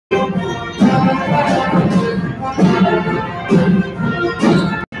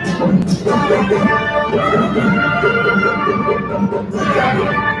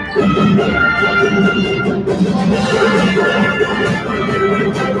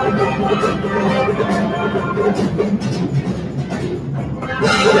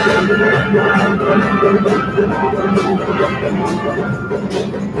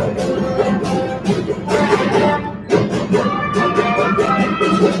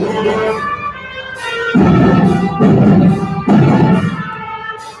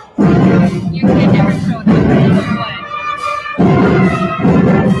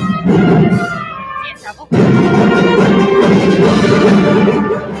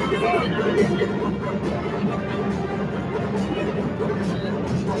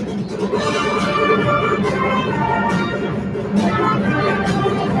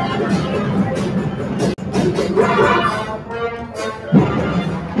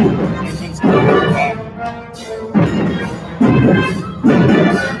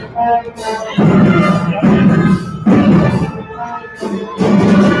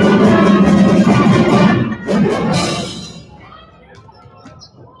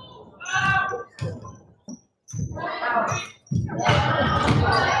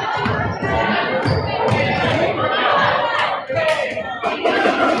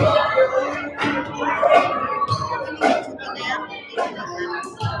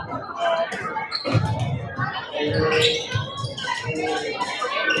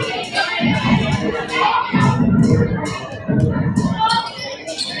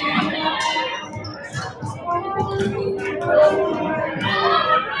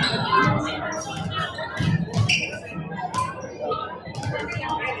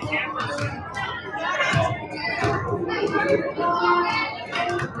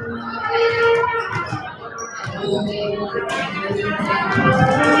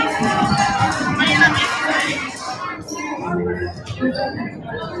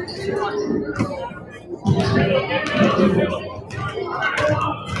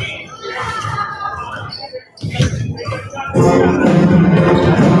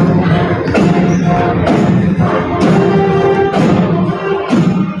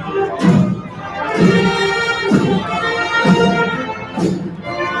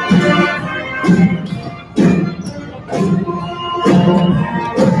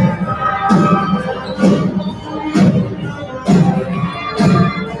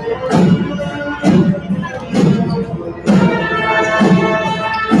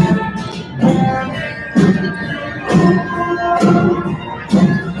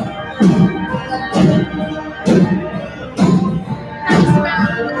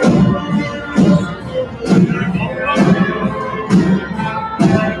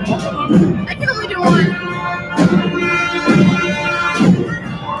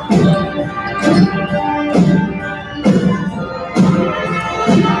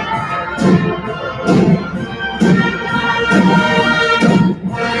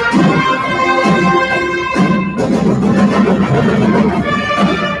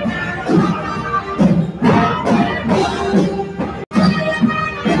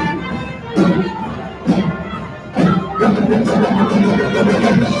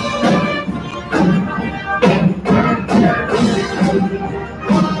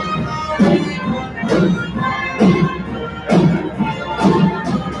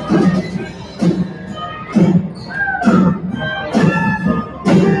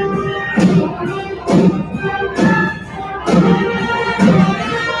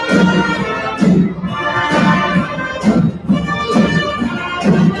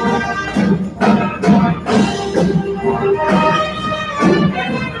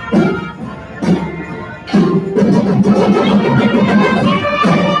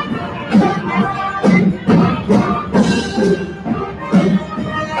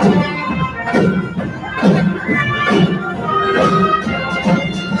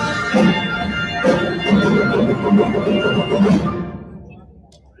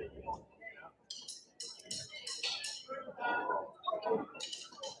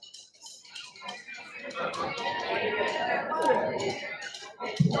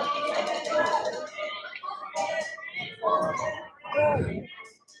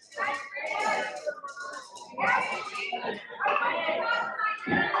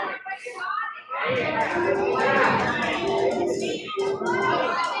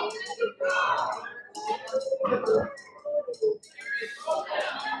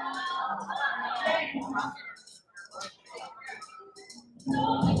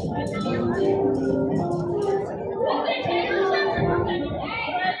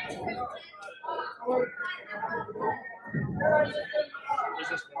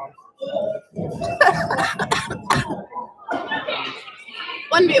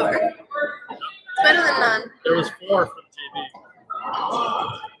One viewer. It's better than none. There was 4 from TV.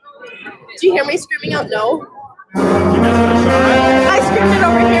 Do you hear me screaming out no? I screamed it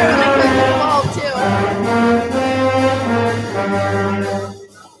over here when I couldn't get involved too.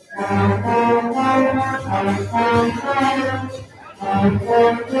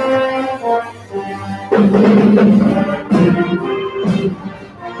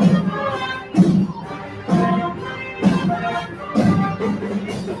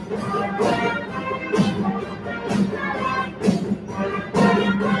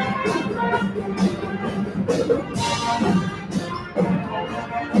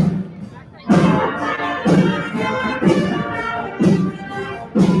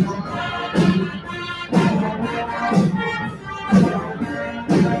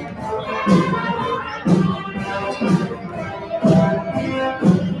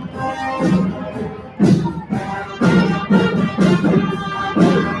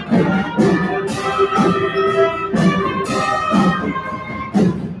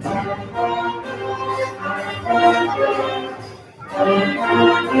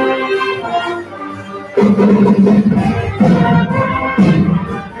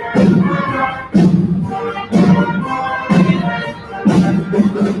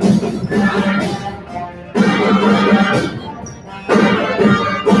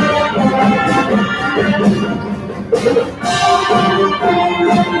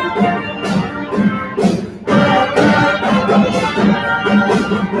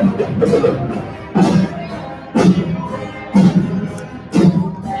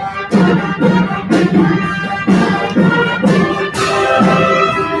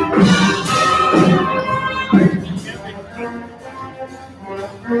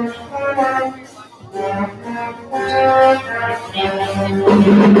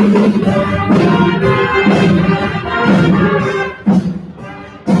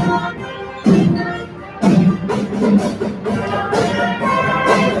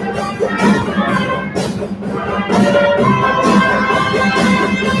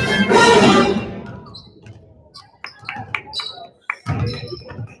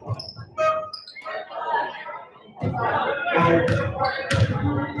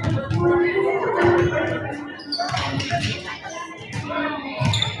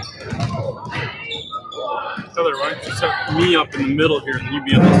 Heather, why don't you set me up in the middle here and you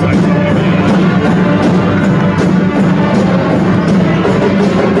be on the side?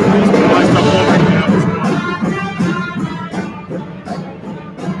 My stuff over here.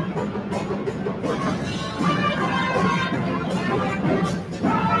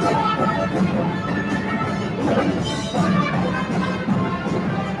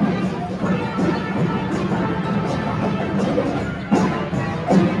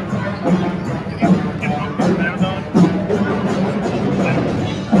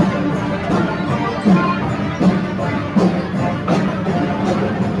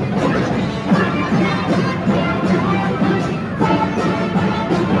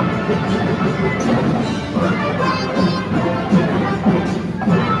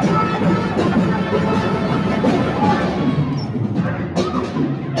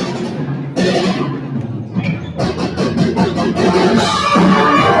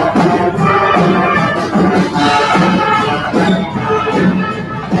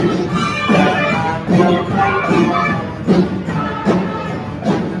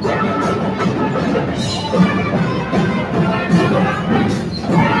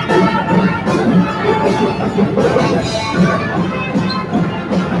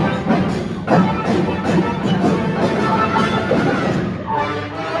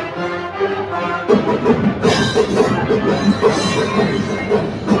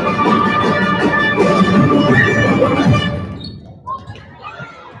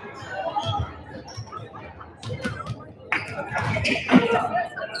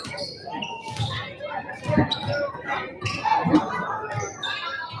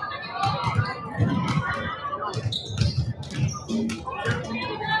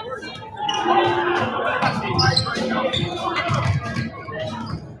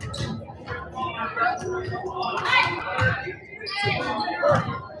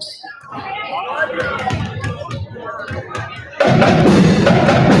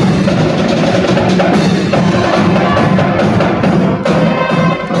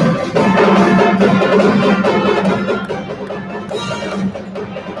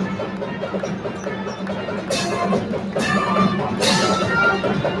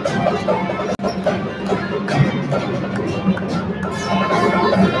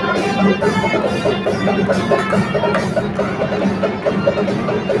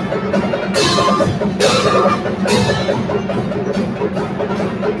 Do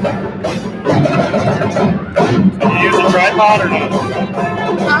you use a tripod or not?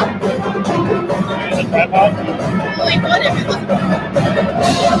 Huh? Do you use a tripod? Well, I would if it was.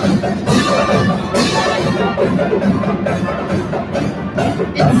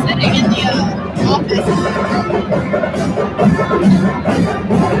 It's sitting in the office.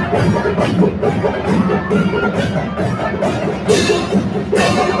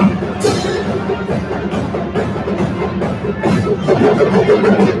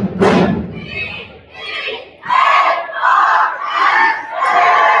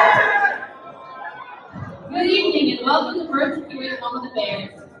 Good evening and welcome to Bertha, Hewitt, home of the Bears.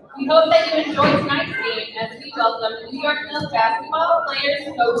 We hope that you enjoyed tonight's game as we welcome New York Mills basketball players,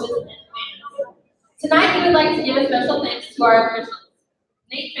 coaches, and fans. Tonight we would like to give a special thanks to our officials,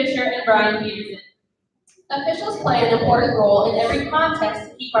 Nate Fisher and Brian Peterson. Officials play an important role in every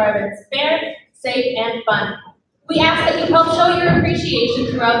contest to keep our events fair, safe, and fun. We ask that you help show your appreciation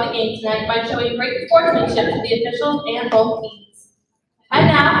throughout the game tonight by showing great sportsmanship to the officials and both teams. And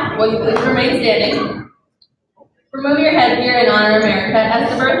now, will you please remain standing? Remove your headgear and honor America as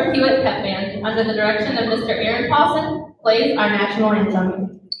the Bertha Hewitt Pep Band, under the direction of Mr. Aaron Paulson, plays our national anthem.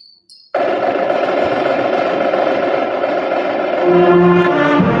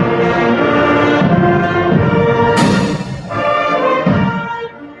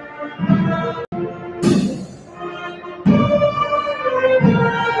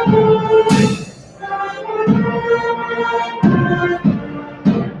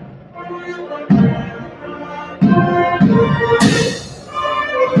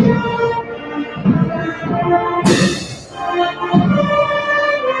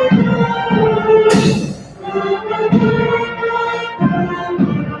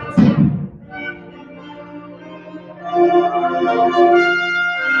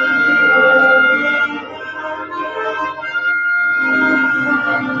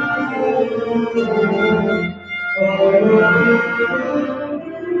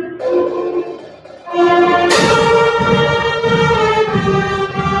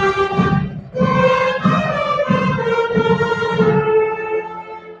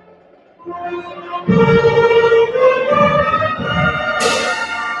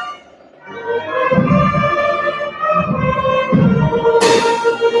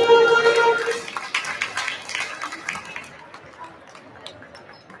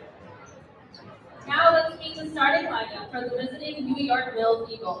 Now let's meet the starting lineup for the visiting New York Mills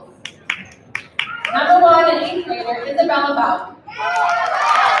Eagles. Number 1, an 8th grader, Isabella Bout.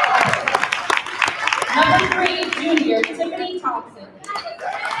 Number 3, junior, Tiffany Thompson.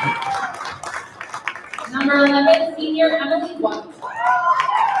 Number 11, senior, Emily White.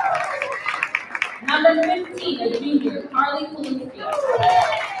 Number 15, a junior, Carly Kalinski.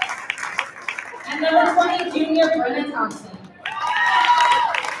 And number 20, junior, Brenna Thompson.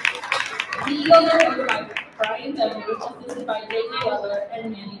 The Eagles are coached by Brian W., assisted by J.J. Weller and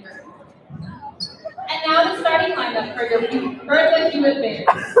Mandy Bird. And now the starting lineup for your Bertha Hewitt Bears.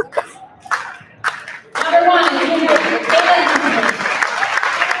 Number 1, junior, Kayla Houston.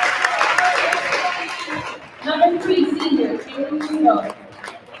 Number 3, senior, Taylor Trudeau.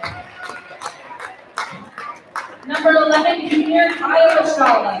 Number 11, junior, Kyle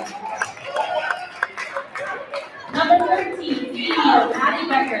Estrella. Number 13, senior, Maddie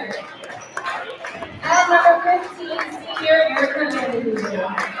Becker. And number 15, senior, Erica Vandenhusen.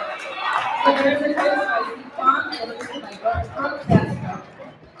 The Bears are coached by Steve Fong and assisted by Brooke Castro.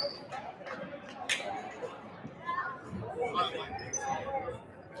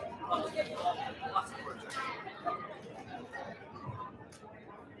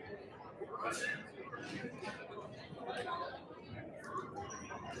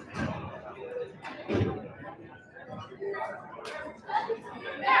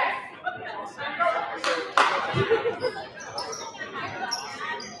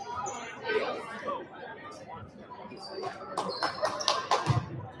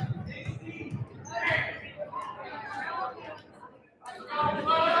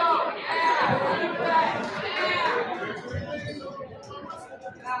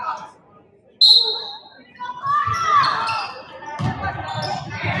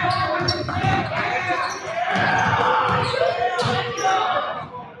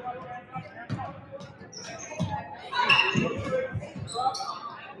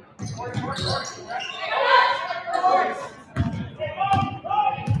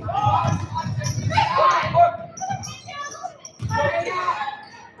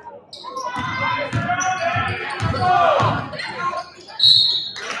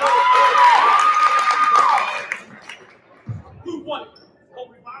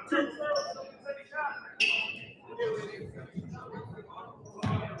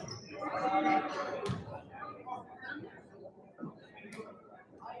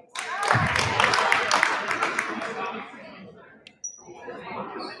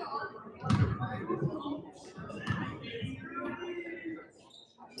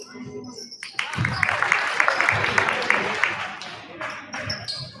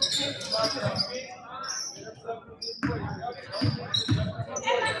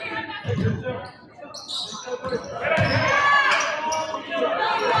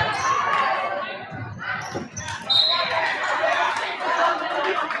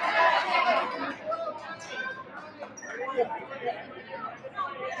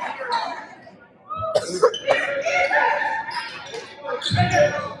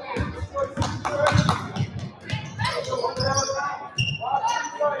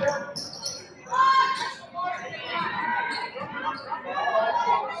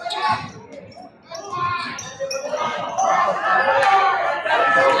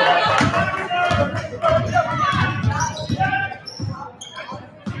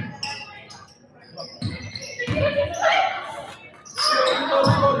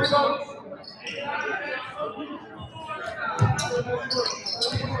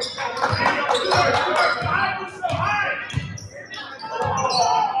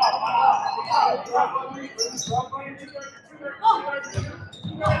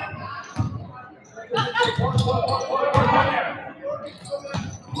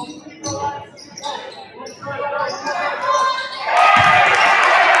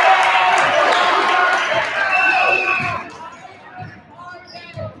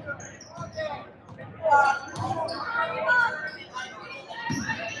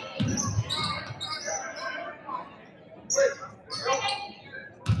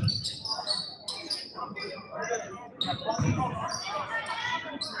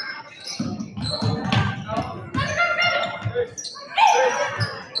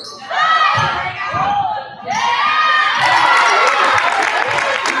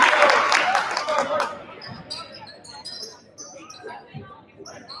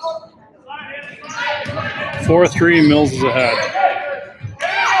 4-3, Mills is ahead.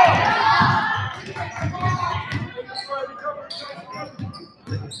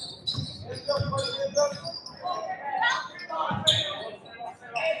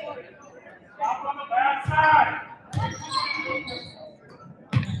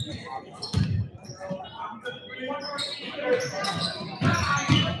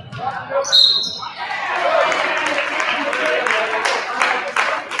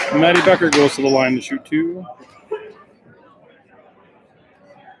 Maddie Becker goes to the line to shoot 2.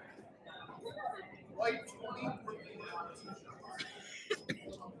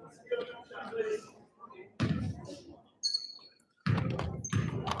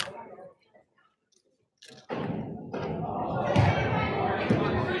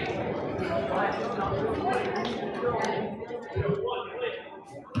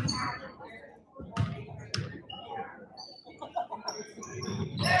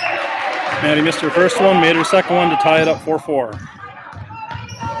 Maddie missed her first one, made her second one to tie it up 4-4.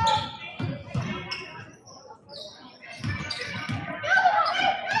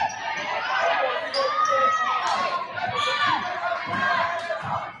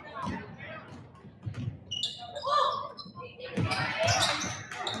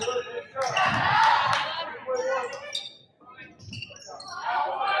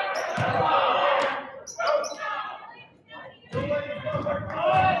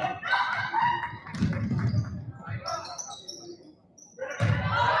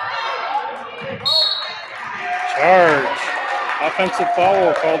 Charge. Offensive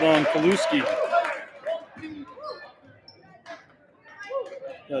foul called on Kaluski.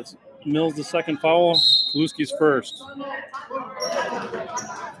 That's Mills the second foul. Kaluski's first.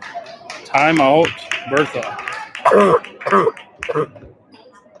 Timeout, Bertha.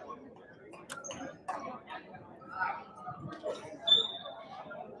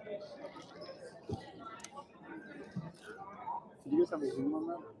 Did you guys have a Zoom on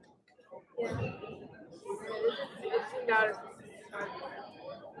that?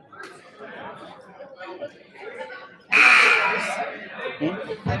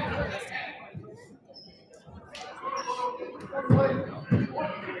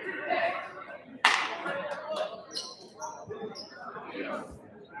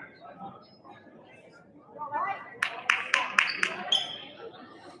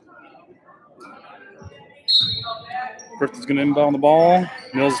 Bertha's going to inbound the ball.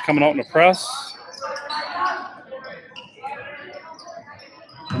 Mills is coming out in a press.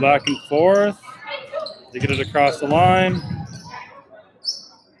 Back and forth. They get it across the line.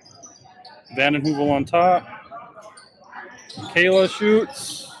 Vandenheuvel on top. Kayla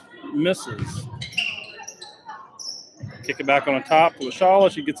shoots. Misses. Kick it back on top to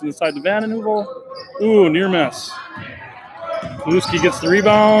Ashala. She gets inside to Vandenheuvel. Ooh, near miss. Kluski gets the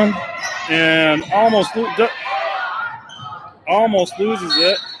rebound and almost loses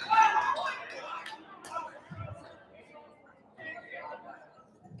it.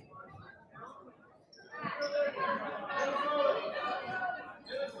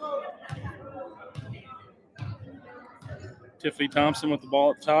 Tiffany Thompson with the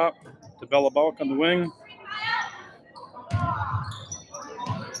ball at the top to Bella Balk on the wing.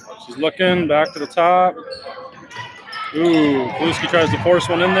 She's looking back to the top. Ooh, Kluski tries to force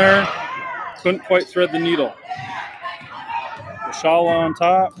one in there. Couldn't quite thread the needle. Shala on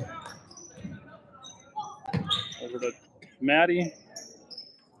top. Over to Maddie.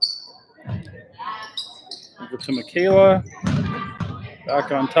 Over to Michaela.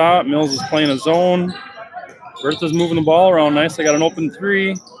 Back on top. Mills is playing a zone. Bertha's moving the ball around nice. They got an open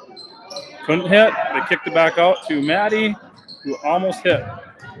three. Couldn't hit. They kicked it back out to Maddie, who almost hit.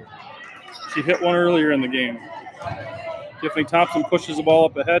 She hit one earlier in the game. Tiffany Thompson pushes the ball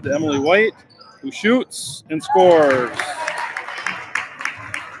up ahead to Emily White, who shoots and scores.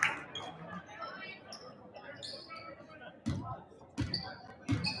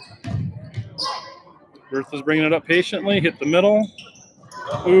 Bertha's bringing it up patiently, hit the middle.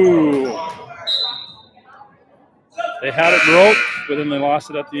 Ooh. They had it broke, but then they lost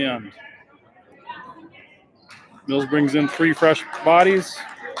it at the end. Mills brings in 3 fresh bodies.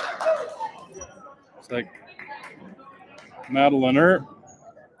 It's like Madeline Earp,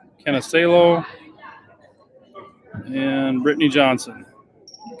 Kenna Salo, and Brittany Johnson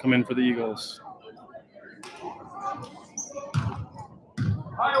come in for the Eagles.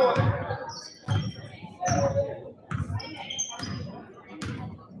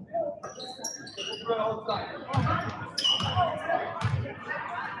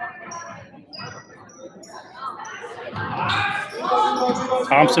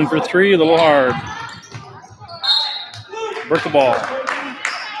 Thompson for 3, a little hard. Bertha ball.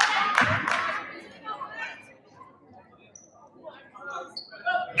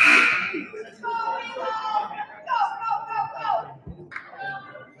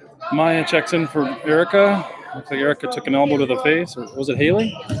 Maya checks in for Erica. Looks like Erica took an elbow to the face. Or was it Haley?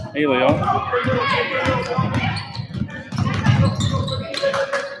 Haley, oh.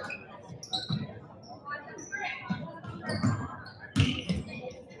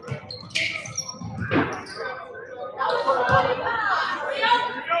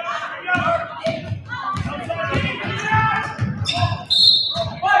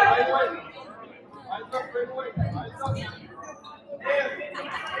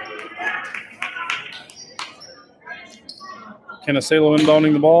 Kenasalo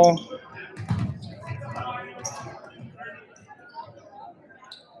inbounding the ball.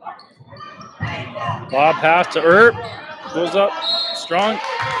 Lob pass to Earp. Goes up strong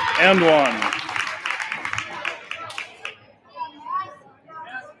and one.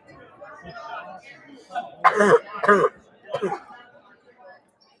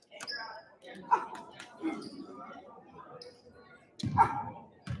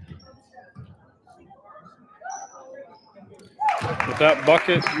 With that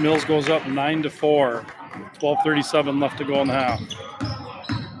bucket, Mills goes up 9-4. 12:37 left to go in the half.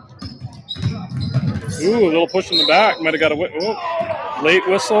 Ooh, a little push in the back. Might have got a late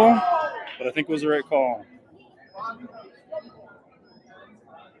whistle, but I think it was the right call.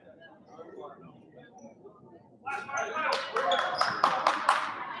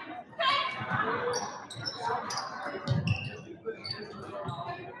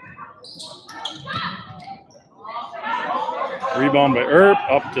 Rebound by Earp,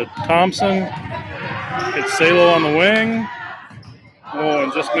 up to Thompson. Hits Salo on the wing. Oh,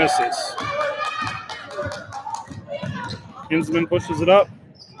 and just misses. Kinsman pushes it up.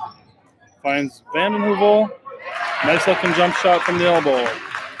 Finds Vandenheuvel. Nice looking jump shot from the elbow.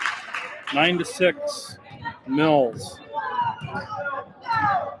 9-6. Mills.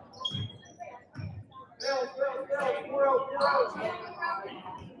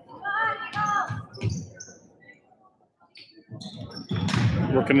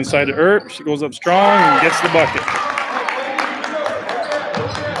 Working inside to Earp. She goes up strong and gets the bucket.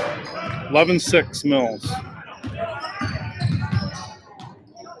 11-6 Mills.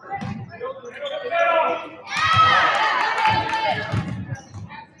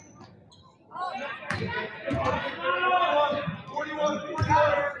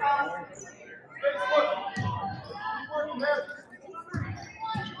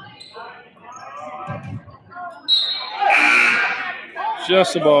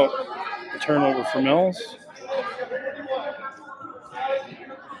 Just about a turnover for Mills.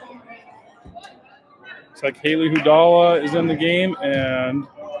 Looks like Haley Hudala is in the game, and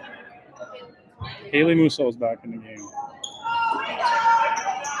Haley Musso is back in the game.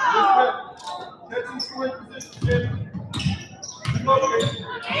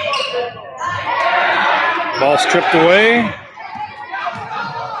 Ball stripped away.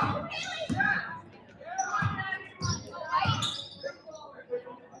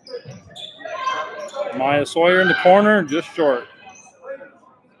 Maya Sawyer in the corner, just short.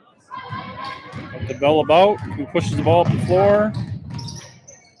 Up the bell about, who pushes the ball up the floor.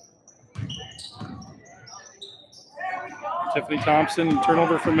 Tiffany Thompson,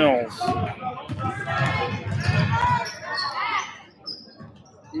 turnover for Mills.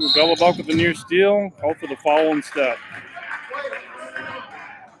 Bell about with the near steal, called for the foul instead.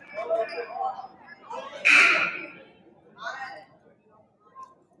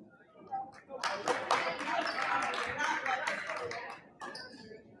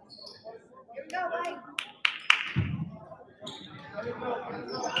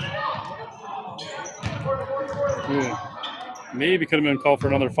 Ooh, maybe could have been called for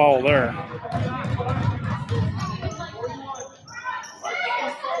another foul there.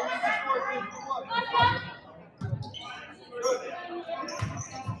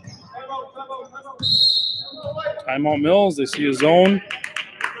 Timeout Mills, they see a zone.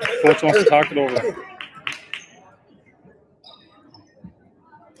 Coach wants to talk it over.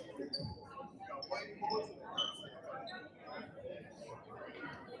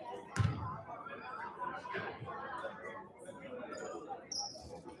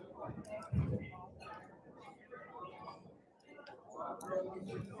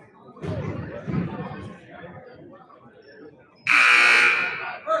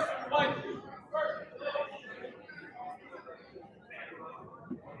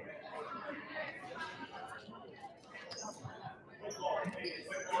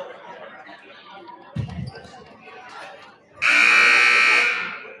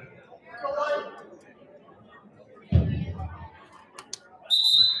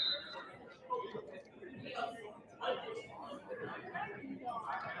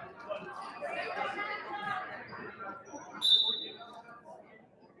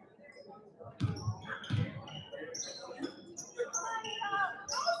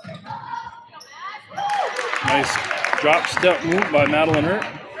 Nice drop step move by Madeline Hurt.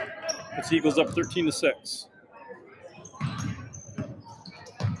 It's Eagles up 13-6.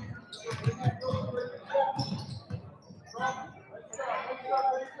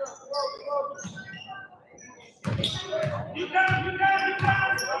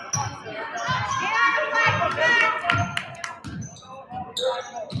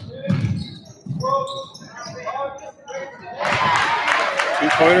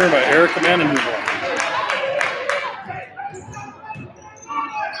 Two-pointer by Erica Mandenhuber.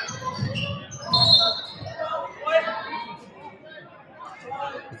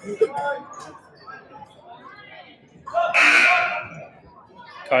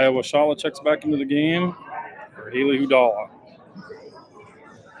 Kaya Washala checks back into the game for Haley Hudala.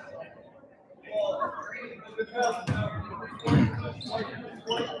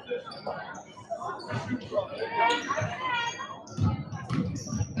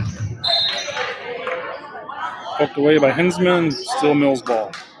 Poked away by Hinsman, still Mills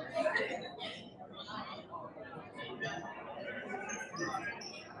ball.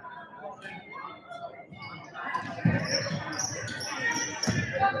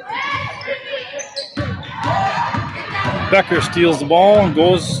 Becker steals the ball and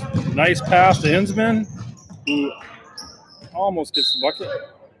goes nice pass to Hinsman, who almost gets the bucket.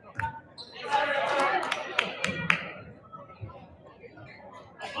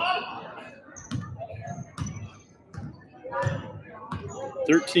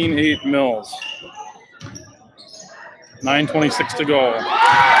 (13-8) Mills. 9:26 to go.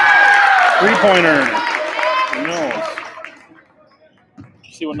 Three-pointer. Mills.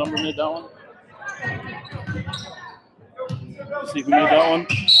 See what number made that one? See who made that one?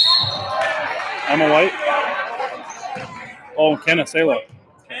 Emma White. Oh, Kenneth Salo.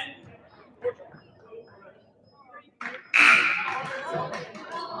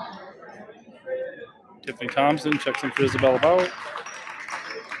 Tiffany Thompson checks in for Isabel About.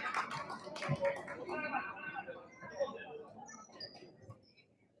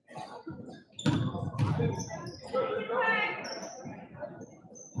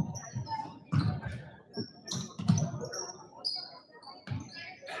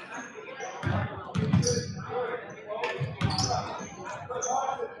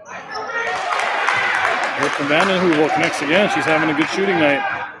 Vanna, who will connect again. She's having a good shooting night.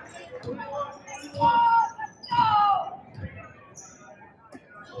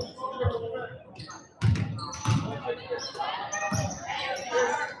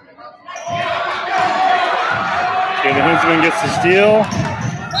 Okay, the Hinsman gets the steal.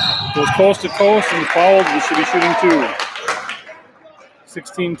 Goes coast to coast and fouled. We should be shooting two.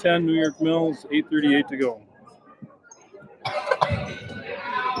 16-10 New York Mills, 8:38 to go.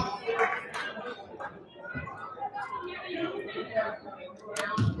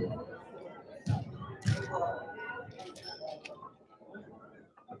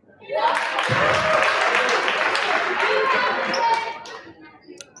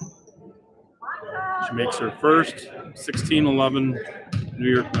 She makes her first, 16-11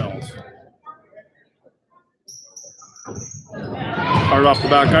 New York Mills. Hard off the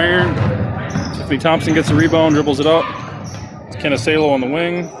back iron. Tiffany Thompson gets the rebound, dribbles it up. It's Canasalo on the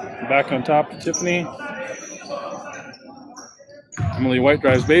wing. Back on top to Tiffany. Emily White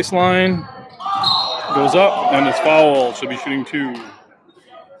drives baseline. Goes up, and it's foul. She'll be shooting 2.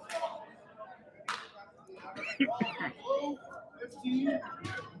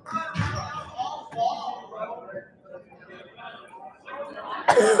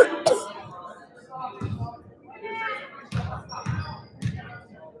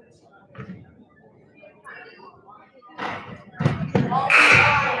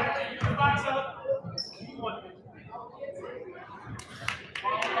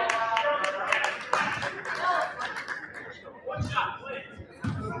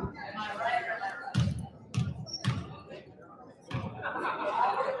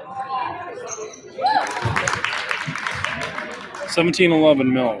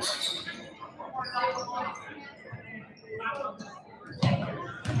 $17-11 Mills.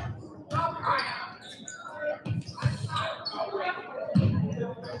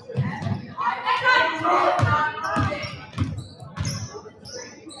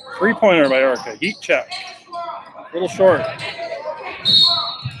 Three-pointer by Erica. Heat check. A little short.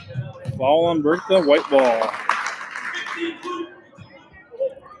 Foul on Bertha. White ball.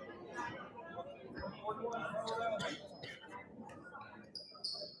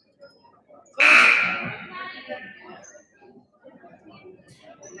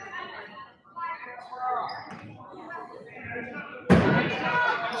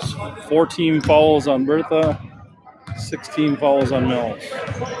 Fourteen fouls on Bertha, 16 fouls on Mills.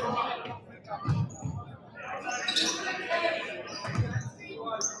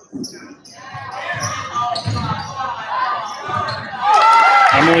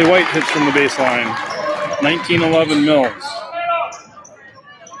 Emily White hits from the baseline. 19-11 Mills.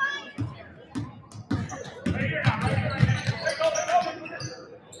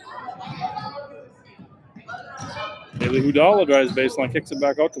 Haley Hudala drives baseline, kicks it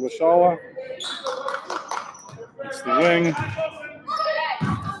back out to Washala. It's the wing.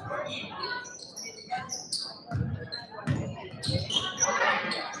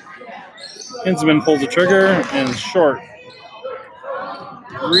 Hinsman pulls the trigger and short.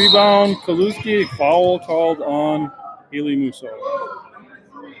 Rebound, Kaluski, foul called on Haley Musso.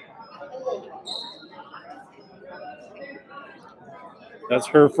 That's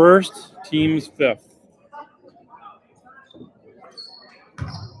her first, team's 5th.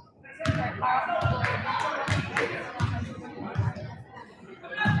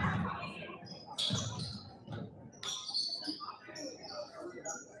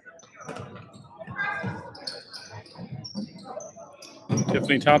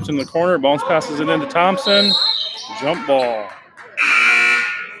 Tiffany Thompson in the corner, bounce passes it into Thompson. Jump ball.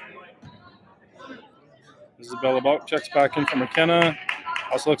 Isabella Buck checks back in for McKenna.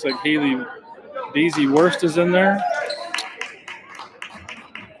 Also looks like Daisy Worst is in there.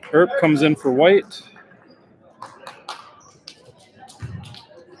 Earp comes in for White.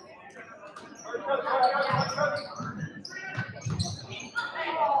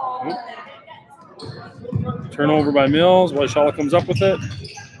 Turnover by Mills. Washala comes up with it.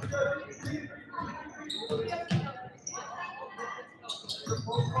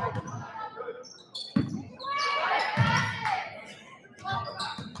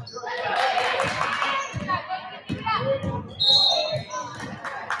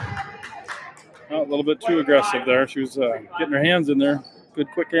 Oh, a little bit too aggressive there. She was getting her hands in there. Good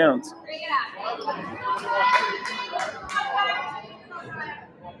quick hands.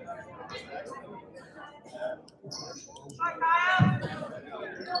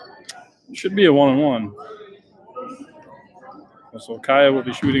 Should be a 1-on-1. So Kaya will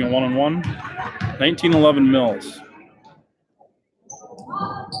be shooting a 1-on-1. 19-11 Mills.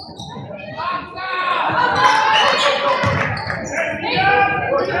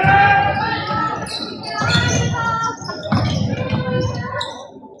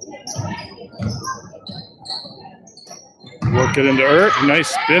 Work it into Earp. Nice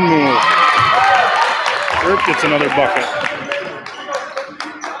spin move. Earp gets another bucket.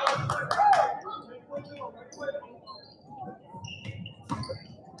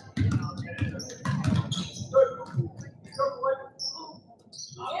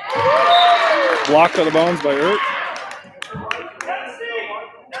 Blocked out of bounds by Earp.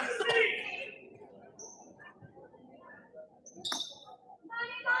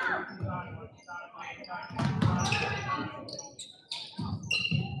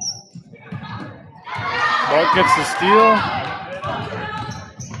 Buck gets the steal.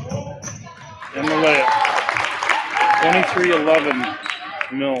 And the layup. 23-11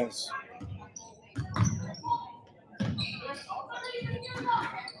 Mills.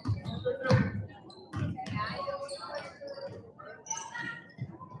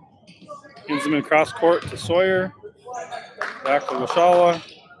 Kinsman cross court to Sawyer. Back to Washala.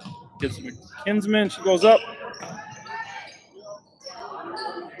 Gets Kinsman. She goes up.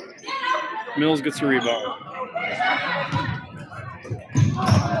 Mills gets a rebound.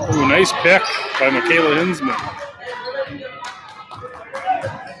 Ooh, nice pick by Michaela Hinsman.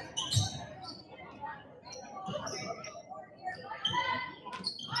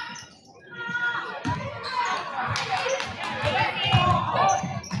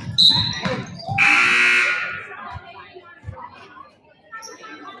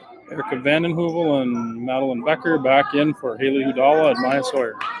 Erica Vandenhoevel and Madeline Becker back in for Haley Hudala and Maya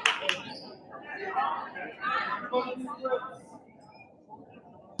Sawyer.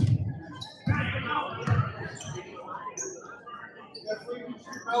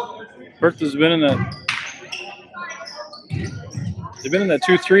 Bertha's been in that. They've been in that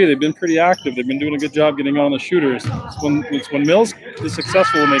 2-3. They've been pretty active. They've been doing a good job getting on the shooters. It's when Mills is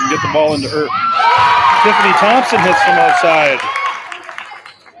successful when they can get the ball into Earp. Tiffany Thompson hits from outside.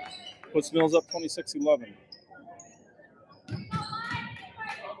 Puts Mills up 26-11.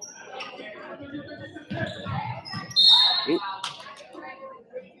 Oop.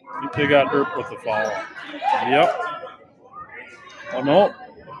 I think they got Earp with the foul. Yep. Oh, no.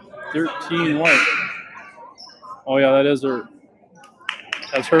 13 white. Oh, yeah, that is her.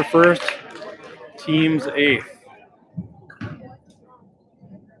 That's her first, team's 8th.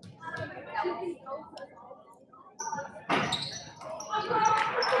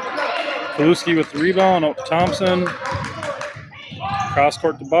 Kaluski with the rebound. Out to Thompson. Cross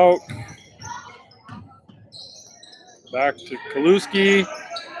court to Bauk. Back to Kaluski.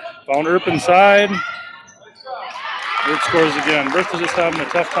 Found Earp inside. Earp scores again. Bertha's just having a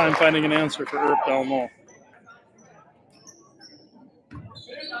tough time finding an answer for Earp down low.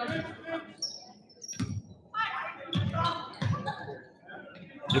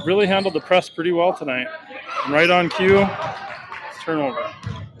 They've really handled the press pretty well tonight. And right on cue, turnover.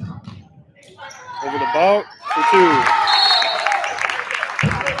 Over to Bauk for 2.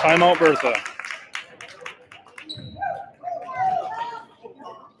 Timeout Bertha.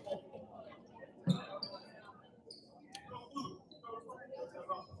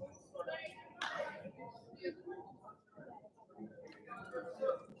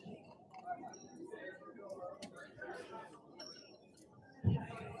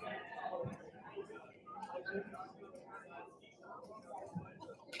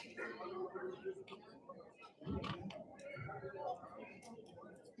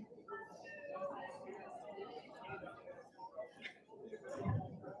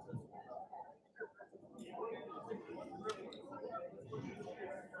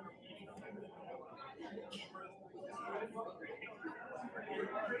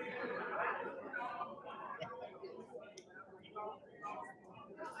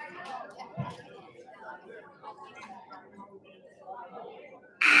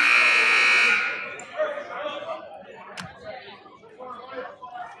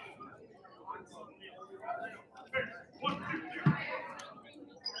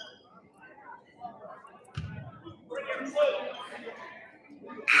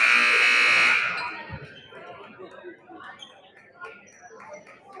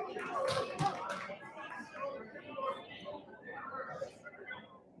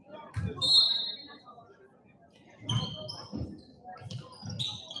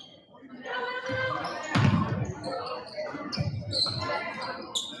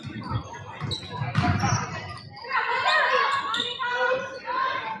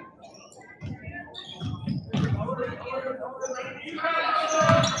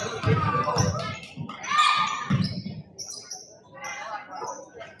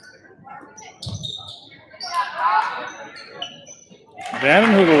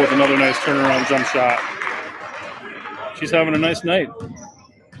 Vandenhoevel with another nice turnaround jump shot. She's having a nice night.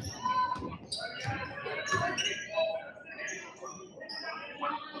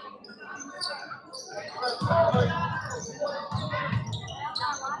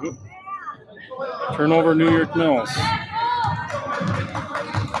 Oop. Turnover, New York Mills.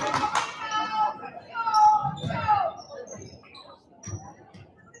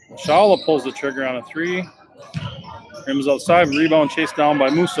 Shala pulls the trigger on a 3. Rims outside, rebound chased down by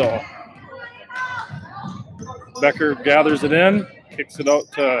Musso. Becker gathers it in, kicks it out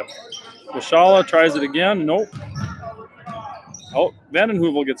to Washala, tries it again, nope. Oh,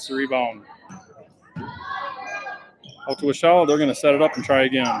 Vandenhoevel gets the rebound. Out to a shot. They're going to set it up and try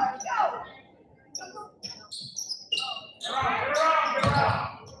again.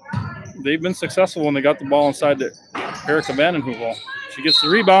 They've been successful when they got the ball inside to Erica Vandenheuvel. She gets the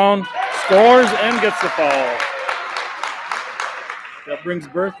rebound, scores, and gets the foul. That brings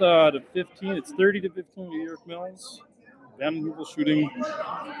Bertha to 15. It's 30-15 to York Mills. Vandenheuvel shooting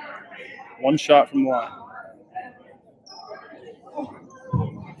one shot from the line.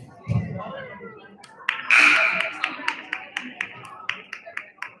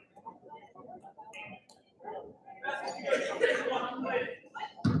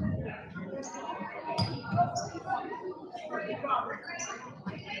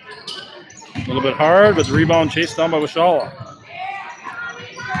 A little bit hard, but the rebound chased down by Washala.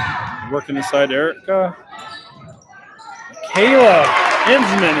 Working inside to Erica. Kayla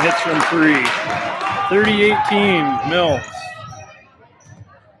Hinsman hits from 3. 30-18, Mills.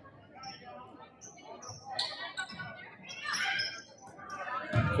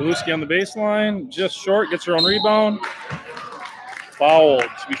 Kaluski on the baseline, just short, gets her own rebound. Fouled.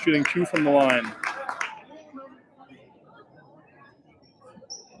 She'll be shooting 2 from the line.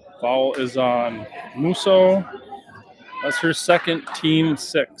 Foul is on Musso. That's her second, team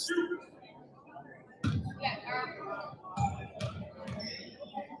 6th.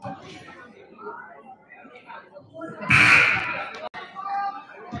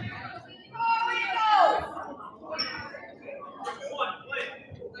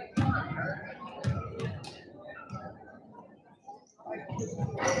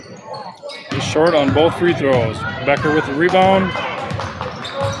 Just short on both free throws. Becker with the rebound.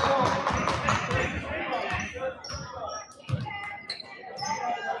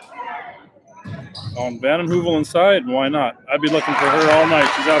 On Vandenheuvel inside, why not? I'd be looking for her all night.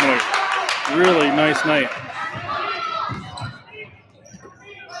 She's having a really nice night.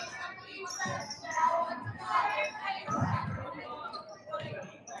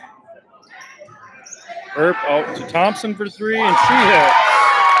 Earp out to Thompson for 3, and she hits.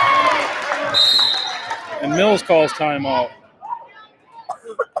 And Mills calls timeout.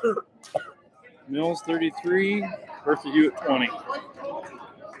 Mills 33, Bertha Hewitt 20.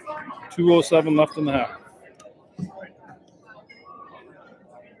 2:07 left in the half.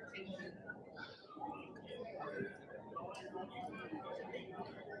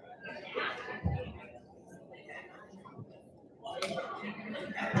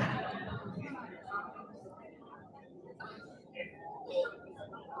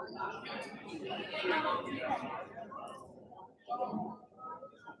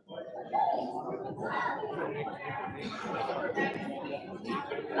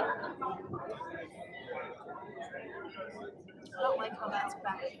 I don't like how that's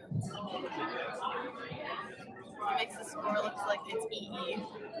back. It makes the score look like it's EE.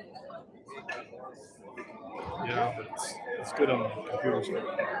 Yeah, but it's good on the computer screen.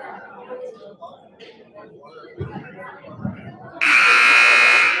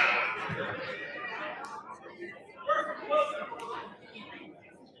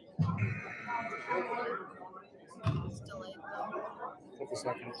 It's delayed though. Couple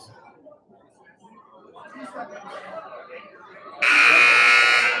seconds.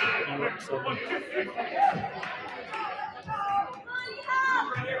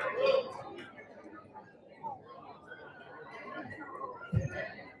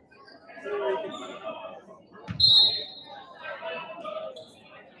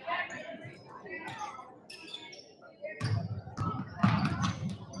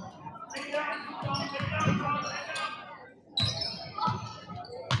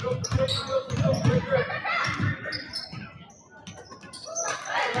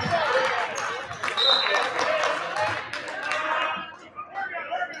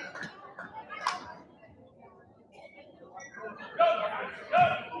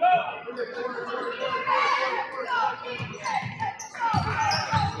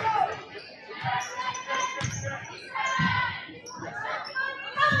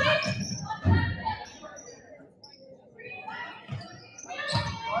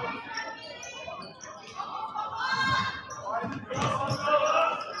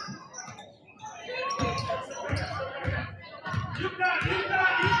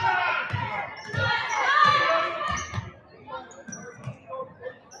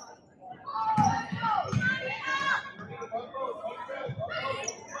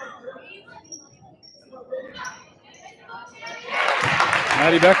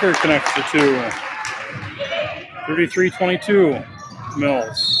 Maddie Becker connects to 2. 33-22,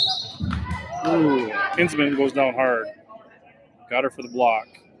 Mills. Ooh, Hinsman goes down hard. Got her for the block.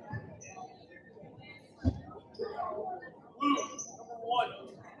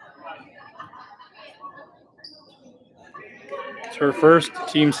 It's her first,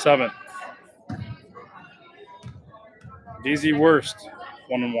 team 7th. Daisy Worst,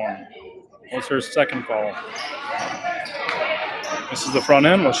 1-1. What's her second call? This is the front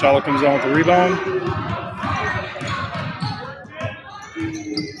end. Lashala comes down with the rebound.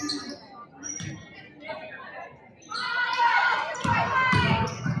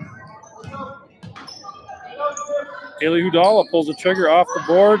 Haley Hudala pulls the trigger off the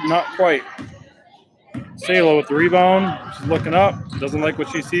board. Not quite. Salo with the rebound. She's looking up. Doesn't like what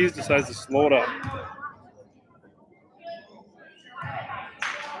she sees. Decides to slow it up.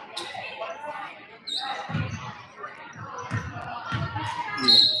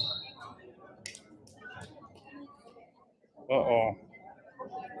 Uh-oh.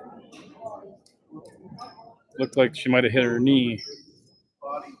 Looked like she might have hit her knee.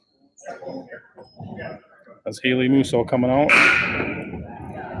 That's Haley Musso coming out.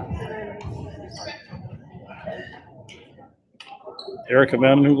 Erica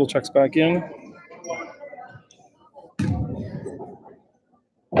Van Hugel checks back in.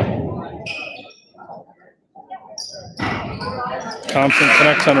 Thompson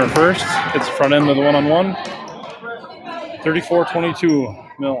connects on her first. Hits the front end of the one-on-one.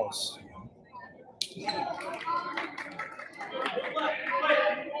 34-22 Mills.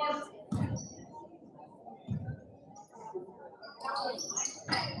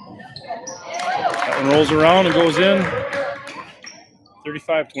 That one rolls around and goes in.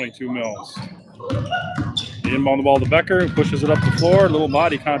 35-22 Mills. The inbound the ball to Becker, who pushes it up the floor. Little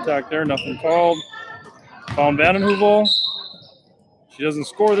body contact there, nothing called. Found Vandenheuvel. She doesn't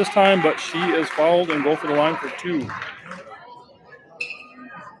score this time, but she is fouled and go for the line for 2.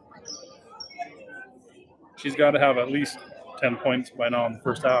 She's got to have at least 10 points by now in the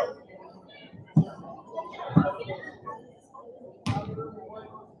first half.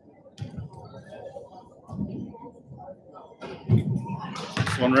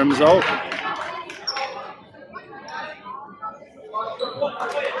 This one rims out.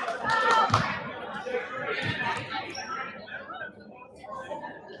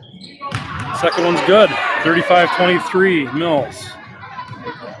 Second one's good. 35-23 Mills.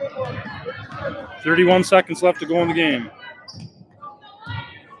 31 seconds left to go in the game.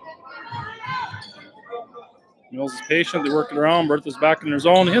 Mills is patient. They work it around. Bertha's back in their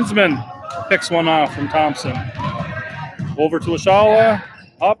zone. Hinsman picks one off from Thompson. Over to Lashala.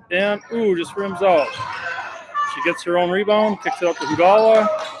 Up and, just rims out. She gets her own rebound. Kicks it up to Hudala,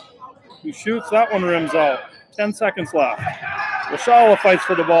 who shoots. That one rims out. 10 seconds left. Lashala fights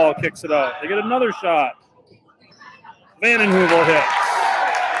for the ball. Kicks it out. They get another shot. Vandenheuvel hits.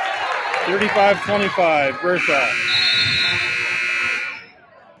 35-25, Bertha.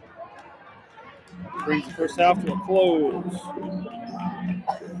 Brings the first half to a close.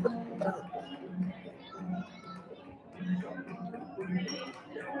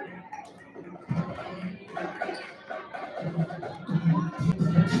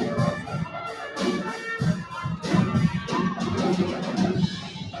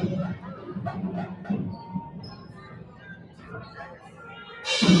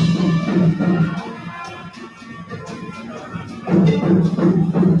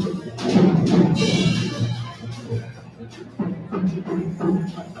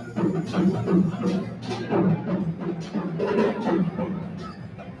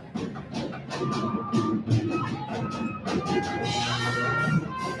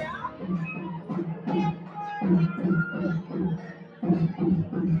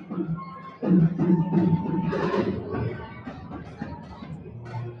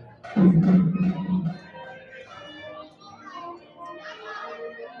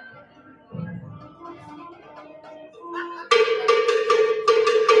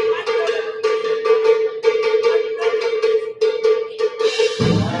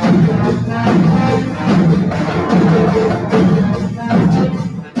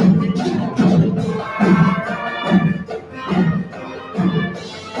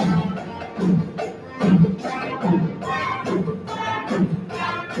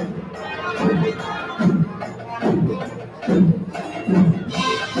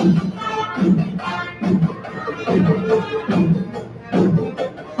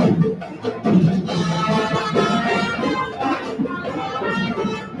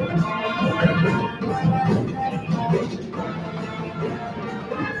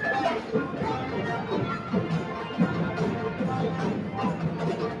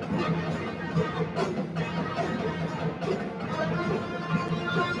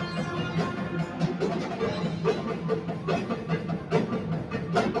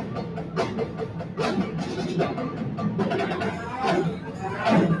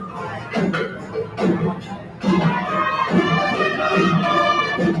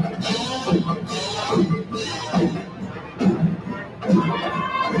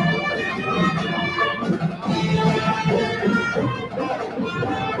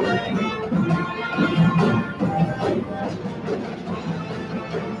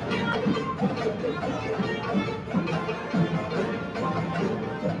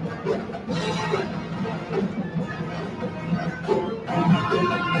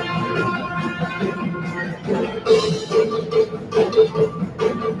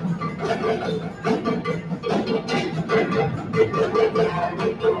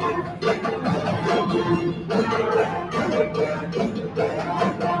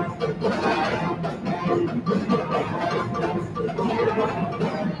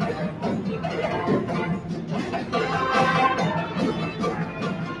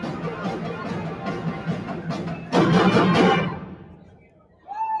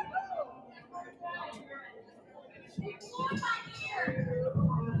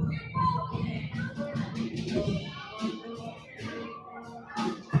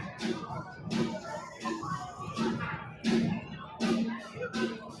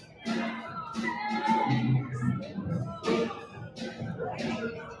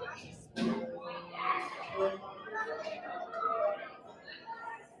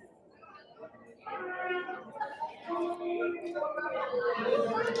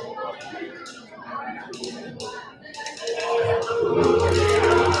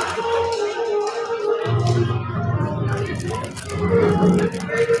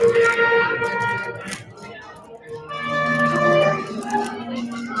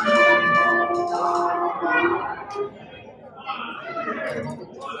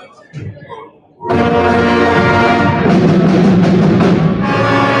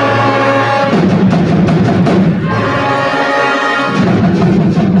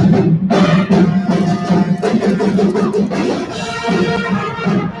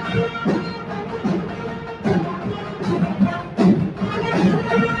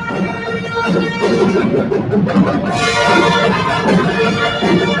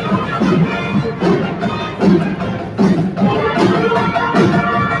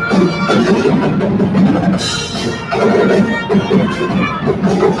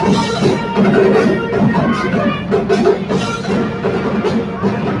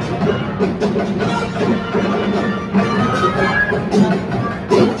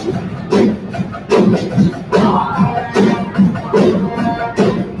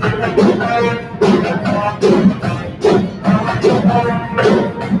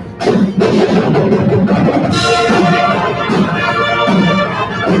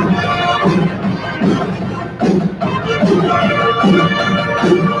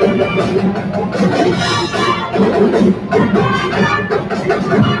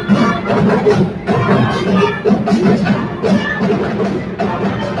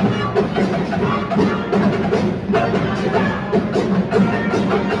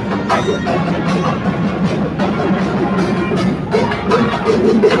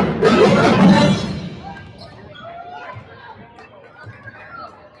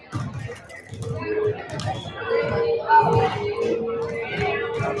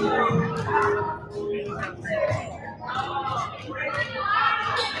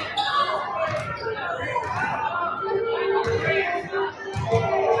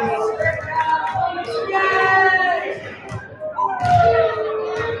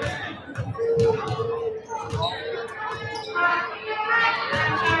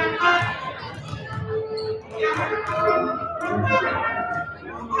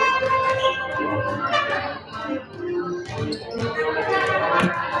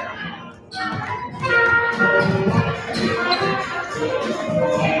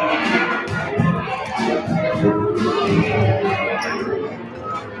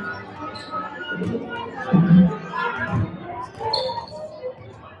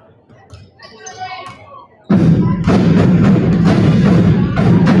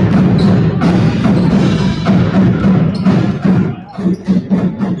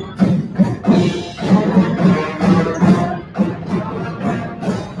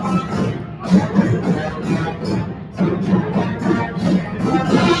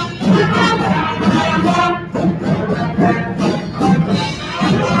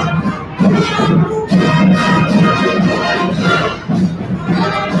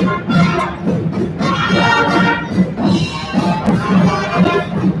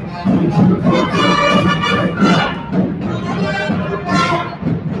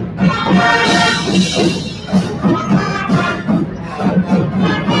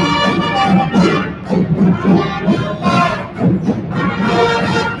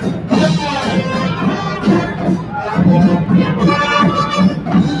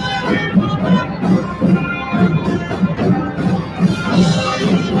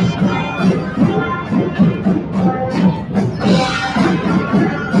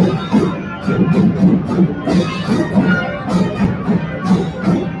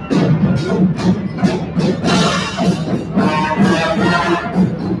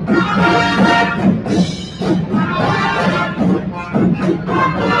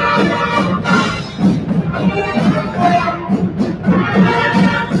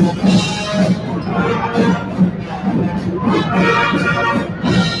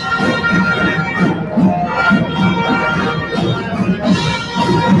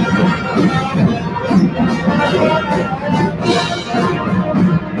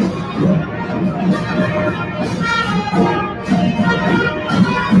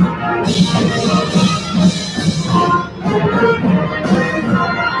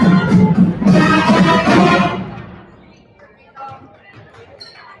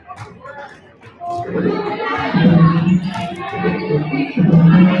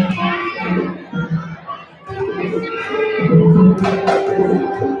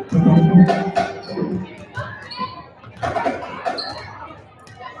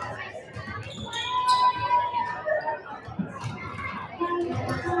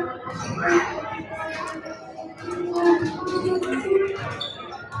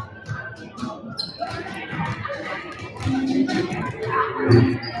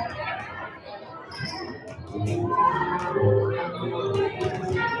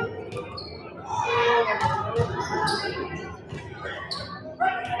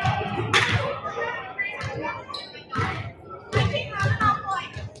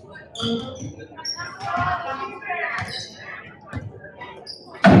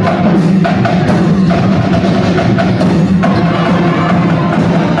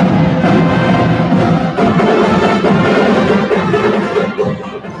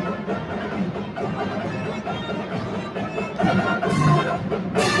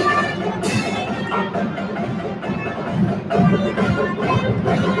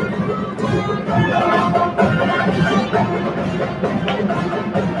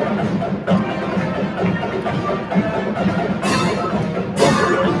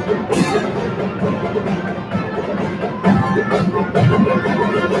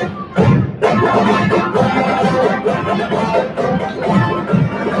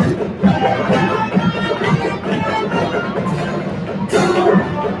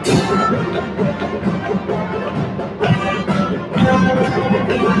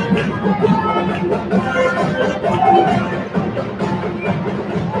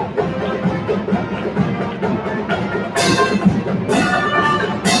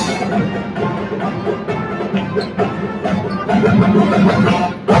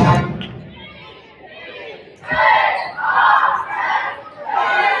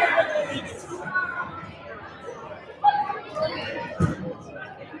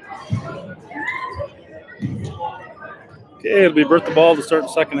 Okay, it'll be Bertha ball to start the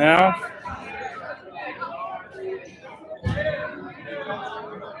second half.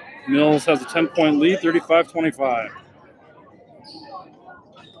 Mills has a 10-point lead, 35-25.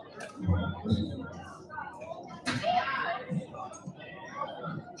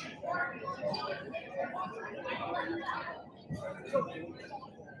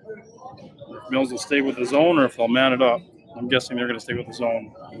 If Mills will stay with the zone or if they'll man it up. I'm guessing they're going to stay with the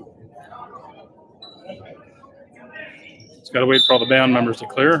zone. Just got to wait for all the band members to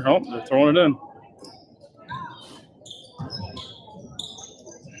clear. Oh, they're throwing it in.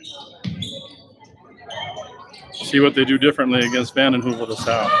 See what they do differently against Vandenheuvel this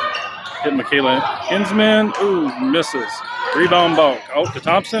half. Hit Michaela Hinsman. Ooh, misses. Rebound Bauk. Out to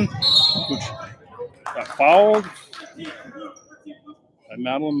Thompson, which got fouled by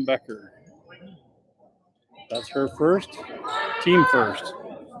Madeline Becker. That's her first. Team first.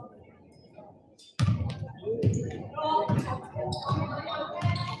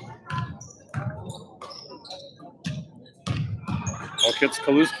 Bauk hits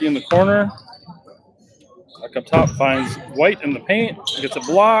Kaluski in the corner. Back up top, finds White in the paint, gets a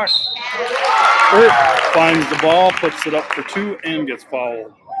block. Hurt finds the ball, puts it up for two, and gets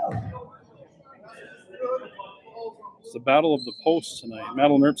fouled. It's the battle of the posts tonight.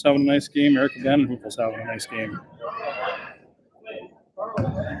 Madeline Earp's having a nice game. Erica Vandenheuvel's having a nice game.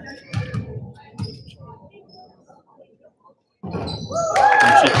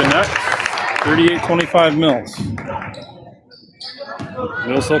 And she connects. 38-25 Mills.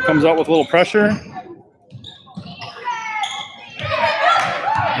 Mills still comes out with a little pressure.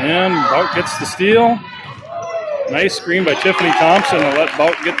 And Bauk gets the steal. Nice screen by Tiffany Thompson to let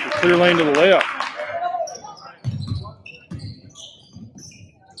Bauk get the clear lane to the layup.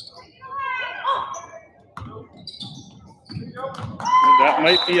 That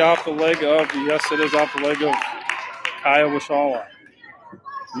might be off the leg of, yes, it is off the leg of Kaya Wishala.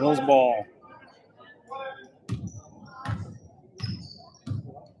 Mills ball.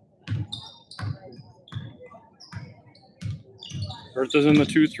 Bertha's in the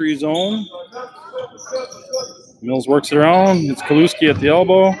 2-3 zone. Mills works it around. It's Kaluski at the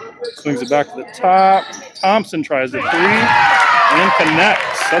elbow. Swings it back to the top. Thompson tries the three and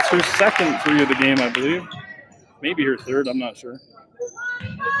connects. That's her second three of the game, I believe. Maybe her third, I'm not sure.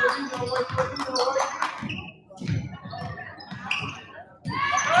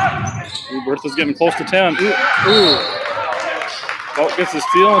 Ooh, Bertha's getting close to 10. Ooh. Bauk gets the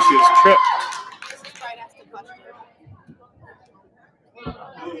steal and she is tripped.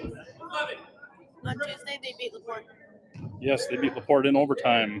 On Tuesday, they beat LaPorte. Yes, they beat LaPorte in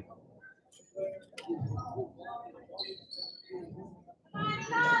overtime.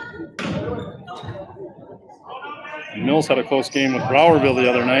 Mills had a close game with Browerville the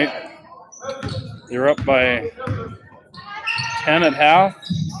other night. They were up by 10 at half.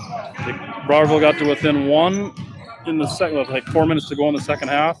 Browerville got to within 1 in the second, with like 4 minutes to go in the second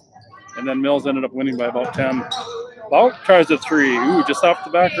half, and then Mills ended up winning by about 10. Bauk tries a 3. Ooh, just off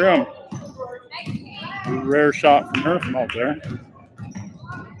the back rim. Rare shot from her from out there.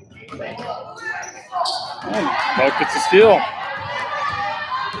 Bauk gets a steal.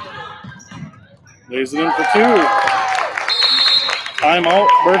 Lays it in for 2. Timeout,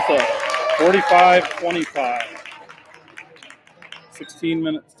 Bertha. 45-25. 16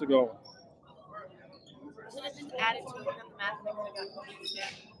 minutes to go. Should have just added to it, done the math, and I could have got confused.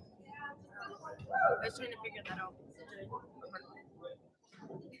 I was trying to figure that out.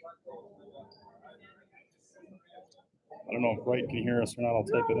 I don't know if Wright can hear us or not. I'll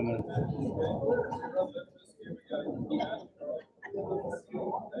type it in there.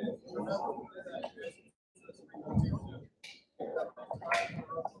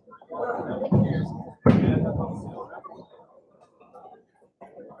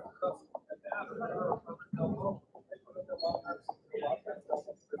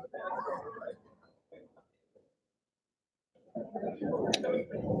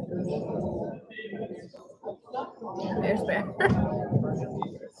 There's Bear.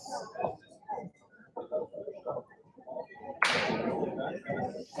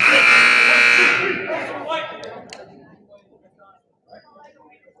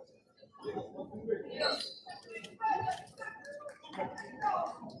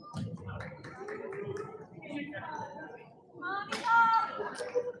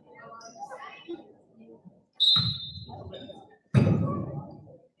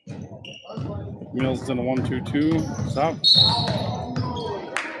 Mills is in a 1-2-2. Stop.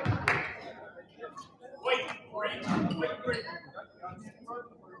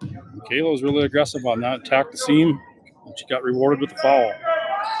 Kayla's really aggressive on that. Attacked the seam, and she got rewarded with the foul.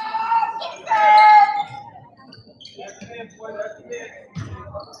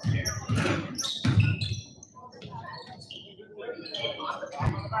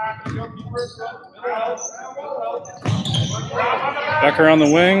 Becker on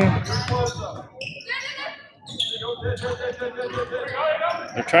the wing.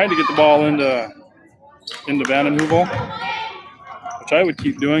 They're trying to get the ball into Vanden Heuvel, which I would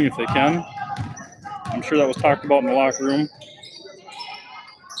keep doing if they can. I'm sure that was talked about in the locker room.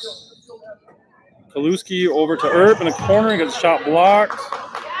 Kaluski over to Earp in a corner, gets shot blocked.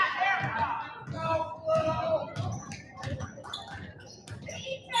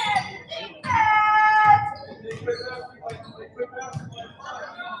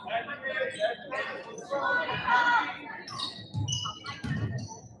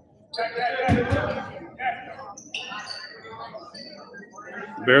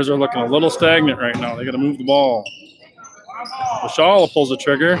 The Bears are looking a little stagnant right now. They got to move the ball. Lashala pulls the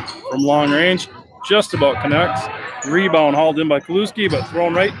trigger from long range. Just about connects. Rebound hauled in by Kaluski, but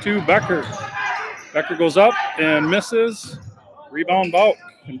thrown right to Becker. Becker goes up and misses. Rebound Bauk.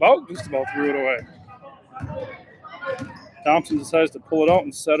 And Bauk just about threw it away. Thompson decides to pull it out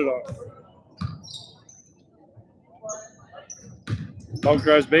and set it up. Bauk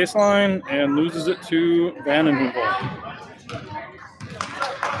drives baseline and loses it to Vanden Heuvel.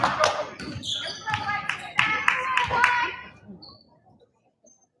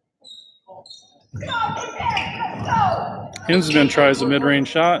 Hinsman tries a mid-range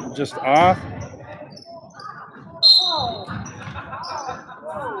shot, just off.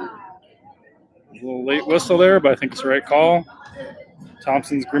 A little late whistle there, but I think it's the right call.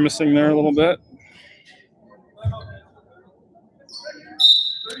 Thompson's grimacing there a little bit.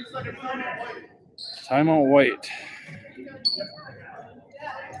 Timeout White.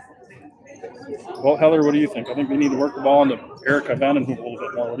 Well, Heather, what do you think? I think we need to work the ball into Erica Vanden Heuvel a little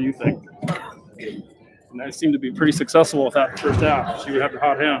bit more. What do you think? And I seem to be pretty successful with that in the first half. She would have the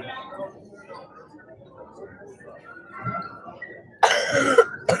hot hand.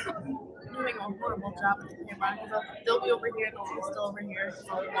 Doing a horrible job with the camera because they'll be over here and they'll be still over here, so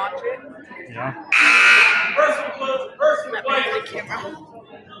I'll watch it. Yeah. That might be the camera.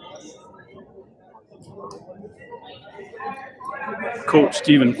 Coach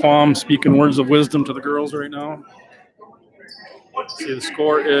Stephen Quam speaking words of wisdom to the girls right now. Let's see, the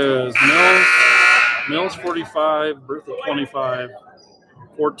score is Mills 45, Bertha 25,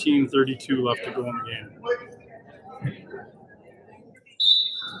 14:32 left to go in the game.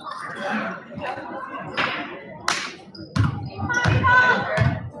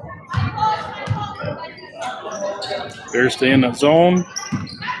 Bears stay in that zone.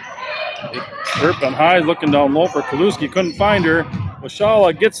 Earp on high, looking down low for Kaluski. Couldn't find her.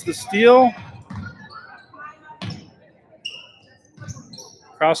 Lashala gets the steal.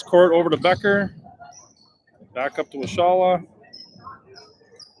 Cross court over to Becker. Back up to Washala.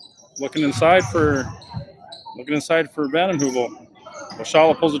 Looking inside for Vandenheuvel.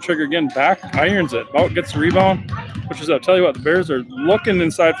 Washala pulls the trigger again, back, irons it. Bout gets the rebound, pushes out. Tell you what, the Bears are looking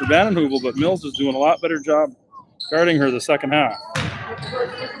inside for Vandenheuvel, but Mills is doing a lot better job guarding her the second half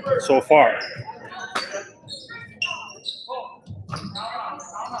so far.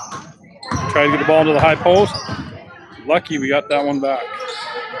 Try to get the ball into the high post. Lucky we got that one back.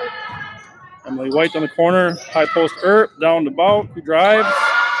 Emily White on the corner, high post Earp, down to Bout, who drives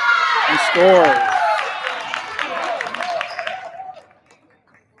and scores.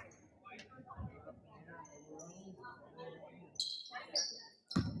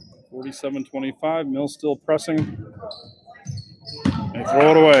 47-25, Mills still pressing. They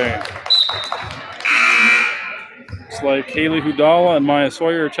throw it away. Looks like Haley Hudala and Maya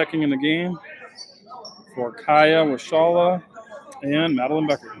Sawyer are checking in the game for Kaya Washala and Madeline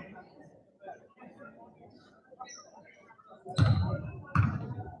Becker.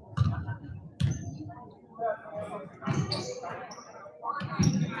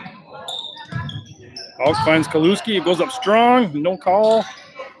 Hawk finds Kaluski. It goes up strong. No call.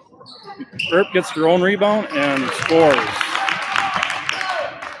 Earp gets her own rebound and scores.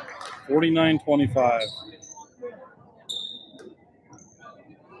 49-25.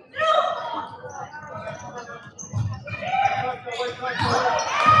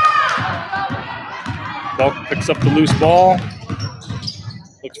 Bulk picks up the loose ball.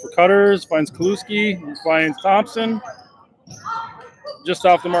 Looks for cutters. Finds Kaluski. Finds Thompson. Just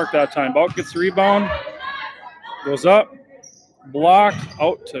off the mark that time. Bulk gets the rebound. Goes up. Blocked.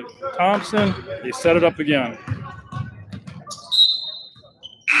 Out to Thompson. They set it up again.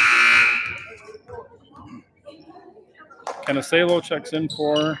 Canacelo checks in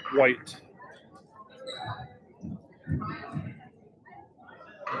for White.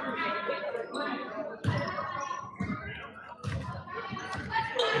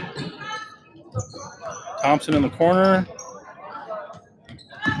 Thompson in the corner.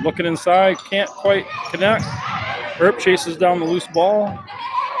 Looking inside. Can't quite connect. Earp chases down the loose ball.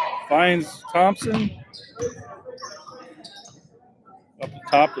 Finds Thompson. Up the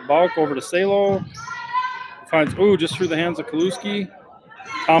top to Balk. Over to Salo. Finds, just through the hands of Kaluski.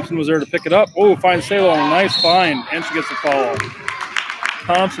 Thompson was there to pick it up. Finds Salo on a nice find. And she gets the foul.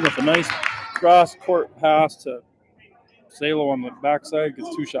 Thompson with a nice cross-court pass to Salo on the backside.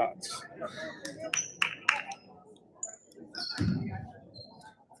 Gets 2 shots.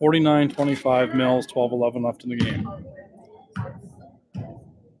 49-25 Mills, 12-11 left in the game.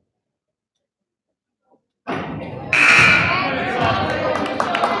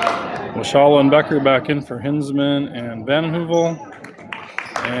 Washala and Becker back in for Hinsman and Vandenheuvel.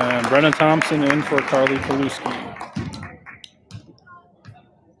 And Brennan Thompson in for Carly Kaluski.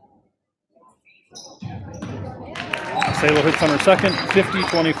 Salo hits on her second,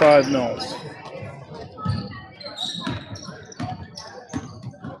 50-25 Mills.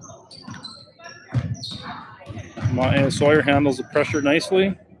 Maya Sawyer handles the pressure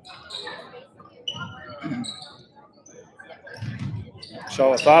nicely.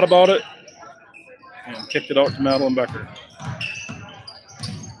 Shaw thought about it and kicked it out to Madeline Becker.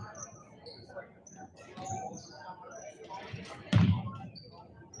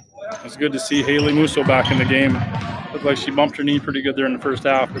 It's good to see Haley Musso back in the game. Looked like she bumped her knee pretty good there in the first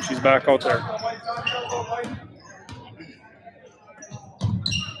half, but she's back out there.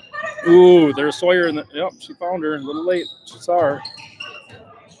 There's Sawyer in the. Yep, she found her a little late. She saw her.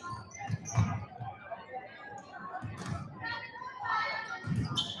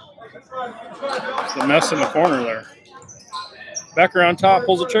 It's a mess in the corner there. Becker on top,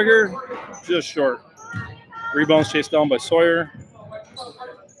 pulls the trigger, just short. Rebounds chased down by Sawyer.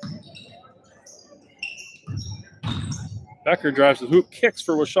 Becker drives the hoop, kicks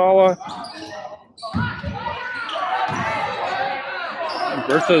for Washala. And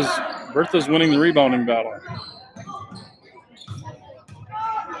Bertha's winning the rebounding battle.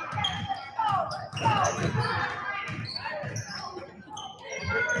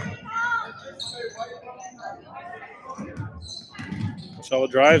 Washala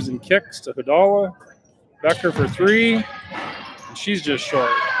drives and kicks to Hudala. Becker for 3. And she's just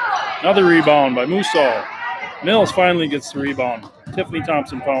short. Another rebound by Musso. Mills finally gets the rebound. Tiffany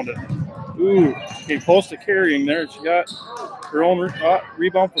Thompson found it. Okay, close to carrying there. She got her own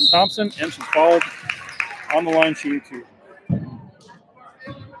rebound from Thompson, and she's fouled on the line shooting 2.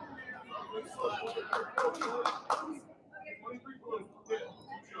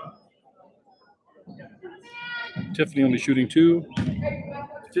 Tiffany only shooting 2.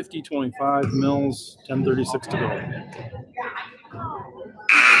 50-25 Mills, 10:36 to go.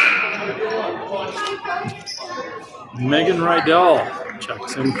 Megan Rydell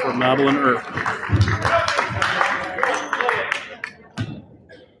checks in for Madeline Earp.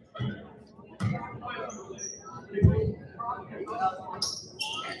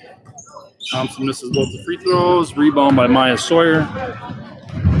 Thompson misses both the free throws. Rebound by Maya Sawyer.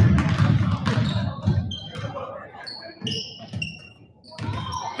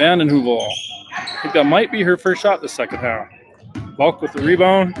 Vanden Heuvel. I think that might be her first shot this second half. Bulk with the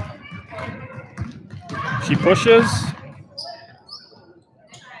rebound. She pushes.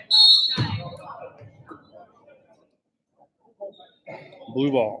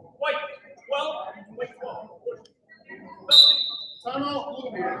 Blue ball.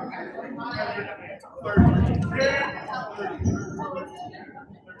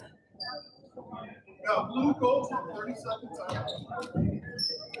 Blue goes 30-second time.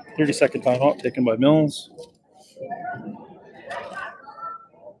 30-second timeout taken by Mills.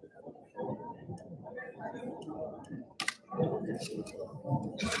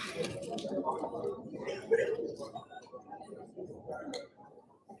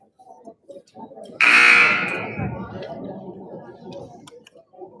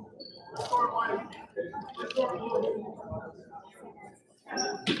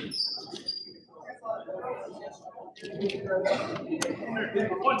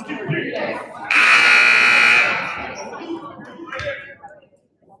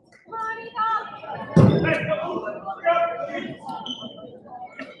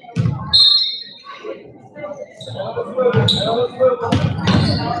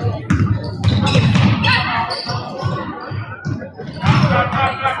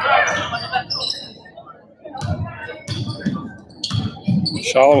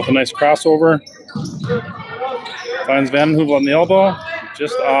 Shala with a nice crossover. Finds Vanden Heuvel on the elbow.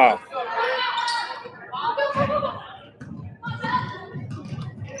 Just off.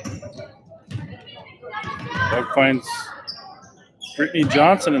 Doug finds Brittany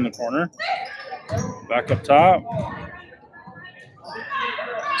Johnson in the corner. Back up top.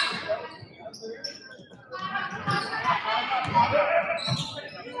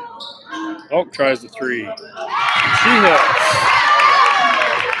 Oak tries the three. She hits.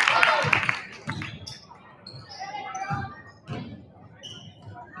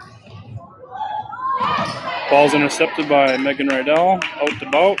 Ball's intercepted by Megan Rydell. Out to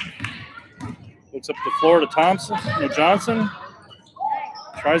Bout. Looks up the floor to Thompson. No, Johnson.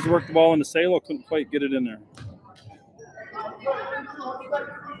 Tries to work the ball into Salo. Couldn't quite get it in there.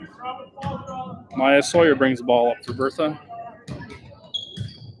 Maya Sawyer brings the ball up for Bertha.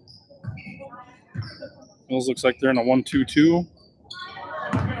 Mills looks like they're in a 1-2-2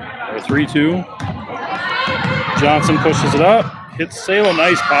 or a 3-2. Johnson pushes it up. Hits Salo.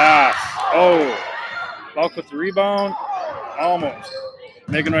 Nice pass. Oh. Bulk with the rebound. Almost.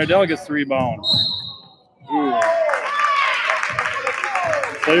 Megan Rydell gets the rebound. Ooh.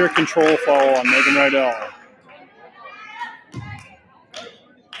 Player control foul on Megan Rydell.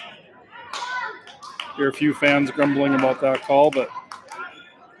 Hear a few fans grumbling about that call, but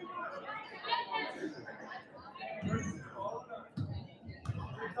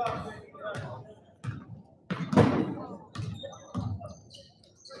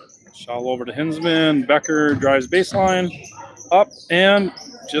Shaw over to Hinsman. Becker drives baseline. Up and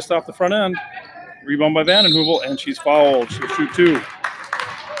just off the front end. Rebound by Vanden Heuvel, and she's fouled. She'll shoot two.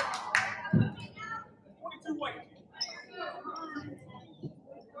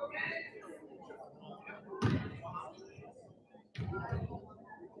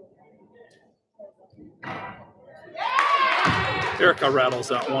 Erica rattles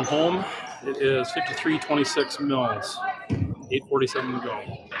that one home. It is 53-26 Mills. 8:47 to go.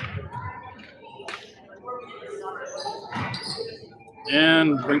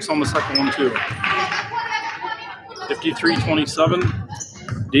 And brings home the second one, too.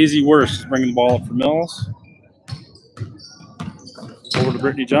 53-27. Daisy Worst is bringing the ball up for Mills. Over to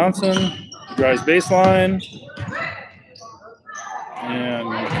Brittany Johnson. Drives baseline. And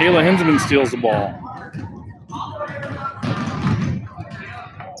Kayla Hinsman steals the ball.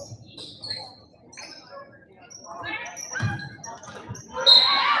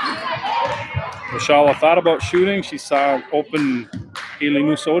 Shala thought about shooting. She saw open Haley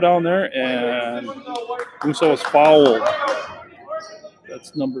Musso down there, and Musso was fouled.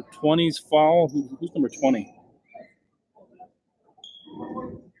 That's number 20's foul. Who's number 20?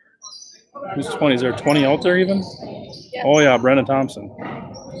 Who's 20? Is there 20 out there even? Oh, yeah, Brenna Thompson.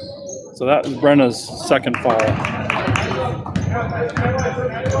 So that is Brenna's second foul.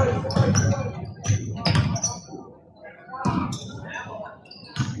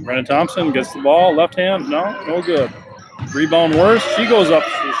 Brenna Thompson gets the ball, left hand, no good. Rebound worse. She goes up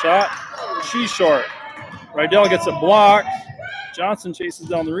for the shot. She's short. Rydell gets it blocked. Johnson chases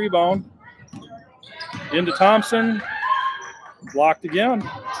down the rebound. Into Thompson. Blocked again.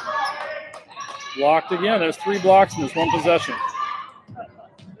 Blocked again. There's 3 blocks in this one possession.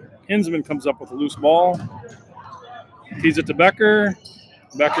 Hinsman comes up with a loose ball. Feeds it to Becker.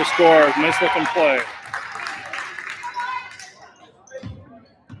 Becker scores. Nice looking play.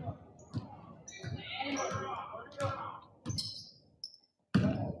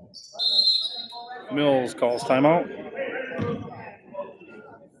 Mills calls timeout.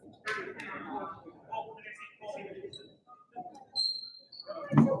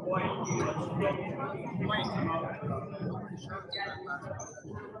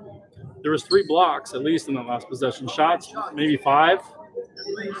 There was 3 blocks at least in the last possession. Shots, maybe 5.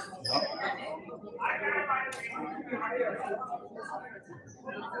 Yeah.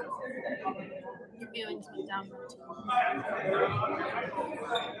 Your feelings went down.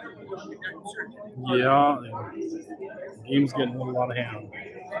 Yeah, the game's getting a little out of hand.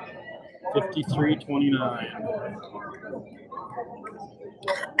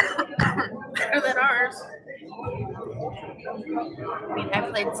 53-29. Better than ours. I mean, I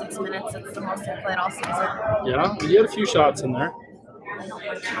played 6 minutes. It's the most I played all season. Yeah, you had a few shots in there.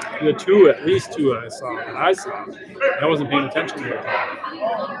 You had 2, at least 2 I saw. I wasn't paying attention to it.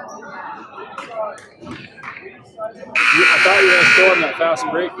 I thought you were going to score on that fast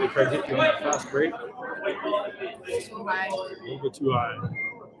break. They tried to hit you on that fast break. Too high. A little bit too high.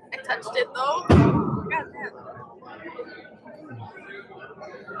 I touched it though. God damn.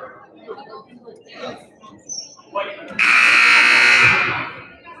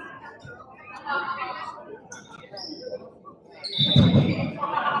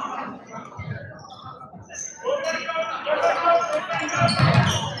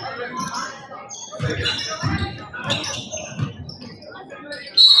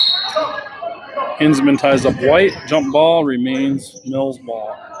 Hinsman ties up White. Jump ball remains Mills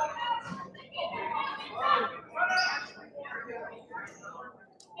ball.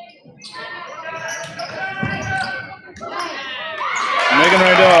 Megan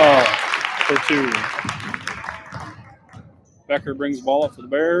Rydell for 2. Becker brings the ball up for the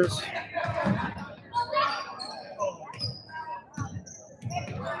Bears.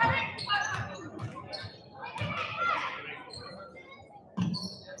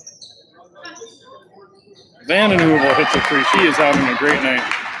 Vandenheuvel hits a 3. She is having a great night.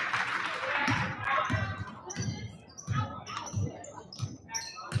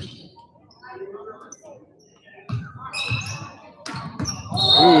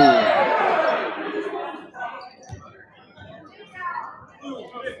 Ooh.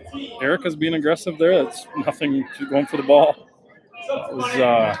 Erica's being aggressive there. That's nothing. She's going for the ball. That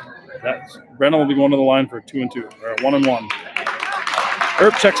was, Brennan will be going to the line for 2 and 2, or 1 and 1.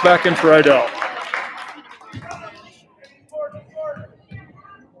 Earp checks back in for Rydell.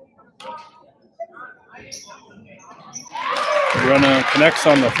 Brennan connects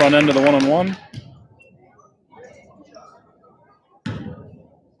on the front end of the 1 and 1.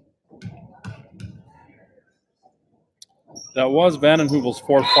 That was Vandenheuvel's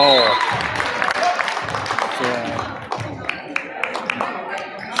 4th foul. So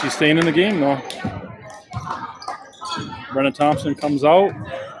she's staying in the game, though. Brenna Thompson comes out,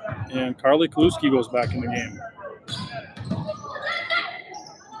 and Carly Kaluski goes back in the game.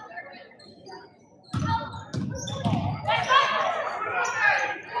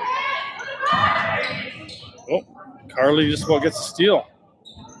 Oh, Carly just about gets the steal.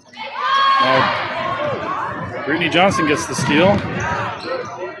 Now, Brittany Johnson gets the steal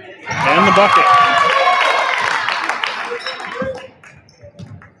and the bucket.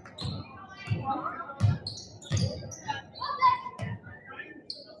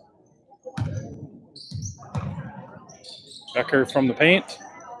 Becker from the paint.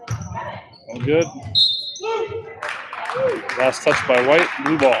 All good. Last touch by White,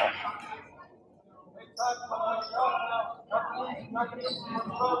 blue ball.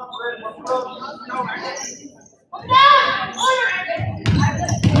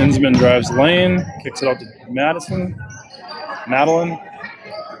 Hinsman drives the lane, kicks it out to Madeline.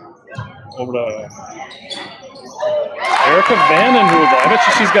 Over to Erica Vandenheuvel. I bet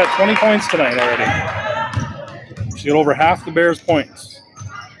you she's got 20 points tonight already. She got over half the Bears' points.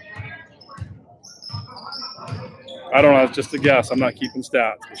 I don't know, it's just a guess. I'm not keeping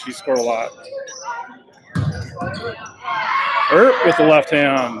stats, but she scored a lot. Earp with the left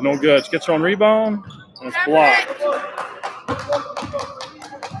hand, no good. She gets her own rebound, and it's blocked.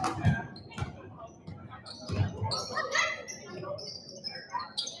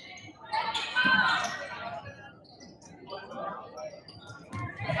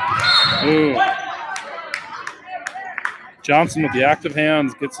 Ooh. Johnson with the active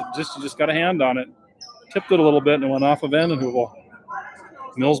hands gets it. Just got a hand on it. Tipped it a little bit and it went off of Vandenheuvel.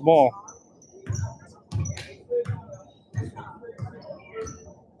 Mills ball.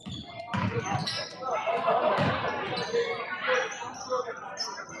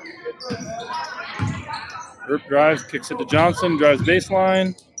 Earp drives, kicks it to Johnson, drives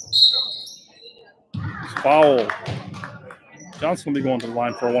baseline. Foul. Johnson will be going to the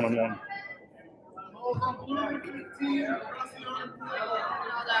line for a 1-on-1.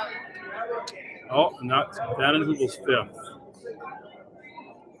 Oh, and that's Vandenheuvel's fifth.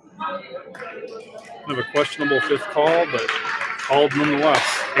 Kind of a questionable fifth call, but called nonetheless.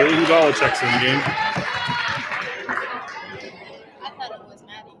 Haley Belichick's in the game. I thought it was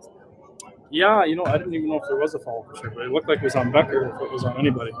Maddie's. Yeah, I didn't even know if there was a foul for sure, but it looked like it was on Becker if it was on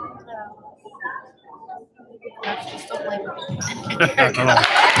anybody. I don't know.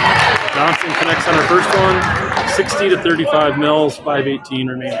 Johnson connects on her first one. 60-35 Mills, 5:18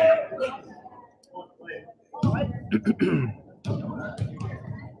 remaining.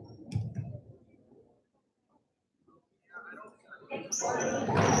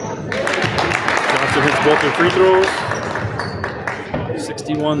 Johnson hits both her free throws.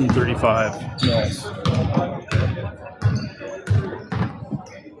 61-35 Mills.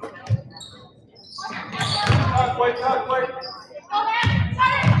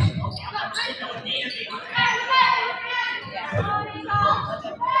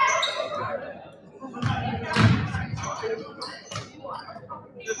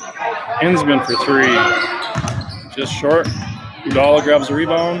 Hinsman for three. Just short. Udala grabs the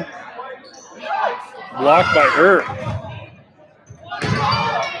rebound. Blocked by Earp.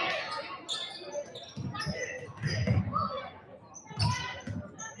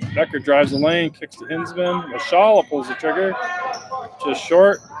 Becker drives the lane, kicks to Hinsman. Mashala pulls the trigger. Just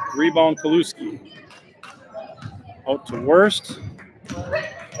short. Rebound Kaluski. Out to Worst.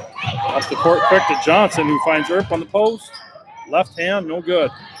 Off the court quick to Johnson, who finds Earp on the post. Left hand, no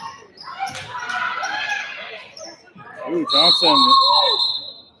good. Ooh, Johnson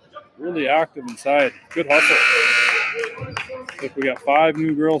really active inside. Good hustle. Looks like we got 5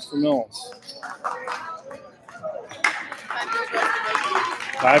 new girls for Mills.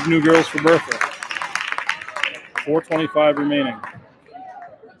 5 new girls for Bertha. 4:25 remaining.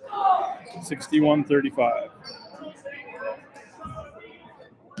 61-35.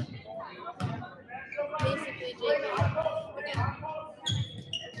 Basically, JP. Again.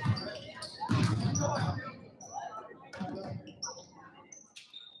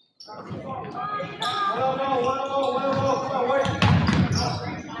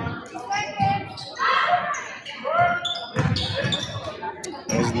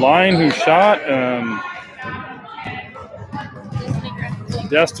 It was Line who shot, and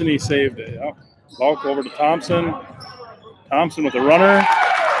Destiny saved it. Yep. Bulk over to Thompson. Thompson with a runner.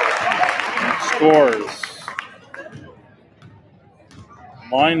 Scores.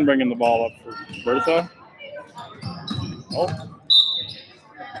 Line bringing the ball up for Bertha. Oh.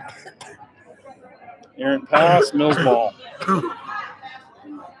 Errant pass, Mills ball.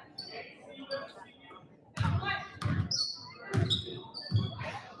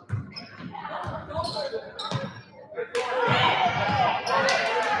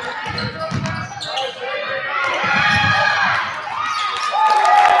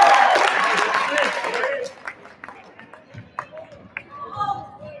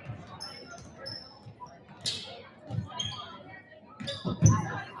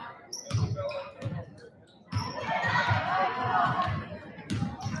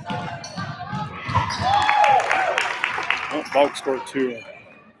 Bulk scored 2.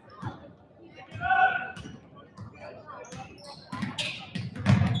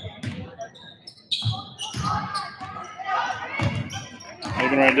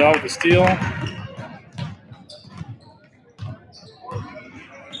 Moving right down with the steal.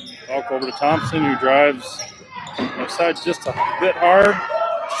 Bulk over to Thompson, who drives left side just a bit hard.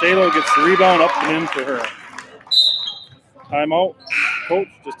 Salo gets the rebound up and in for her. Timeout, coach,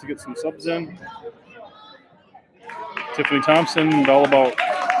 just to get some subs in. Tiffany Thompson, all about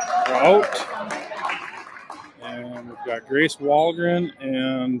her out. And we've got Grace Walgren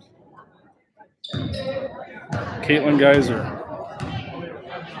and Caitlin Geyser.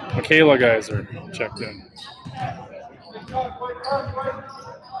 Michaela Geyser checked in.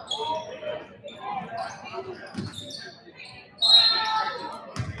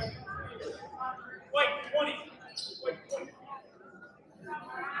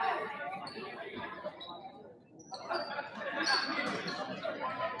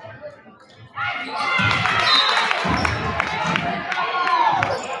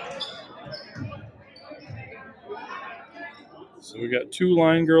 So we got 2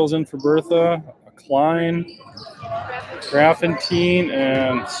 line girls in for Bertha, a Klein, Graffentine,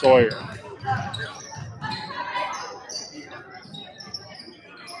 and Sawyer.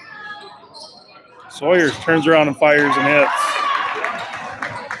 Sawyer turns around and fires and hits.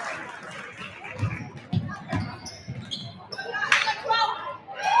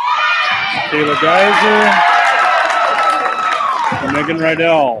 Kayla Geyser and Megan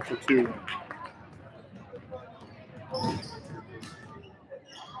Rydell for 2.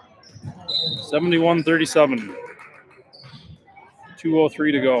 $71-37.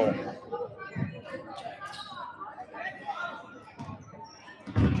 2:03 to go.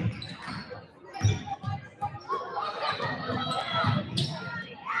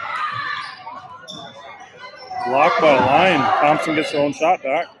 Blocked by a line. Thompson gets her own shot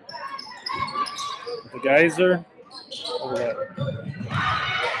back. The Geyser. Over that.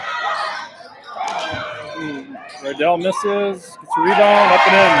 Rydell misses. Gets a rebound. Up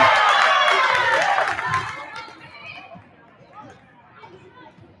and in.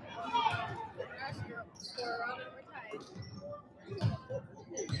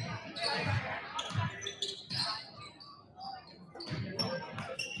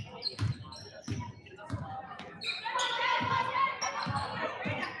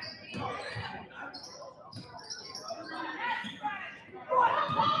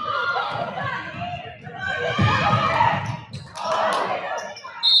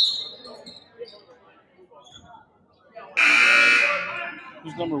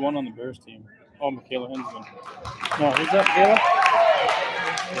 Who's number 1 on the Bears team? Oh, Michaela Hinsman. No, who's that, Michaela?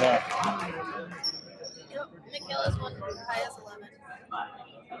 Yeah. Yep, Michaela's one has 11.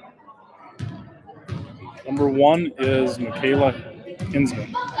 Number 1 is Michaela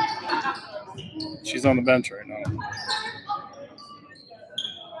Hinsman. She's on the bench right now.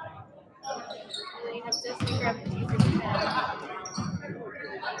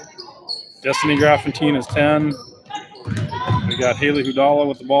 Destiny Graffentine is 10. We got Haley Hudala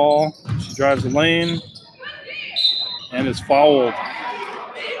with the ball. She drives the lane and is fouled.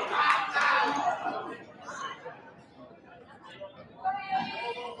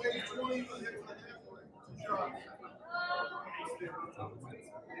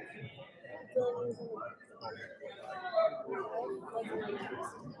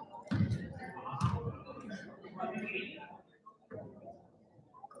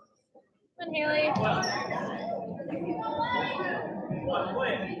 Come on,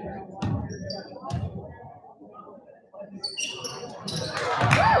 Haley.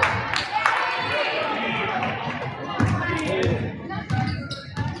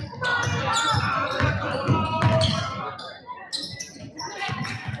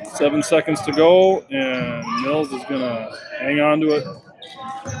 7 seconds to go, and Mills is going to hang on to it.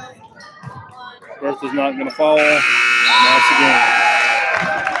 Bertha's not going to foul, and that's the game.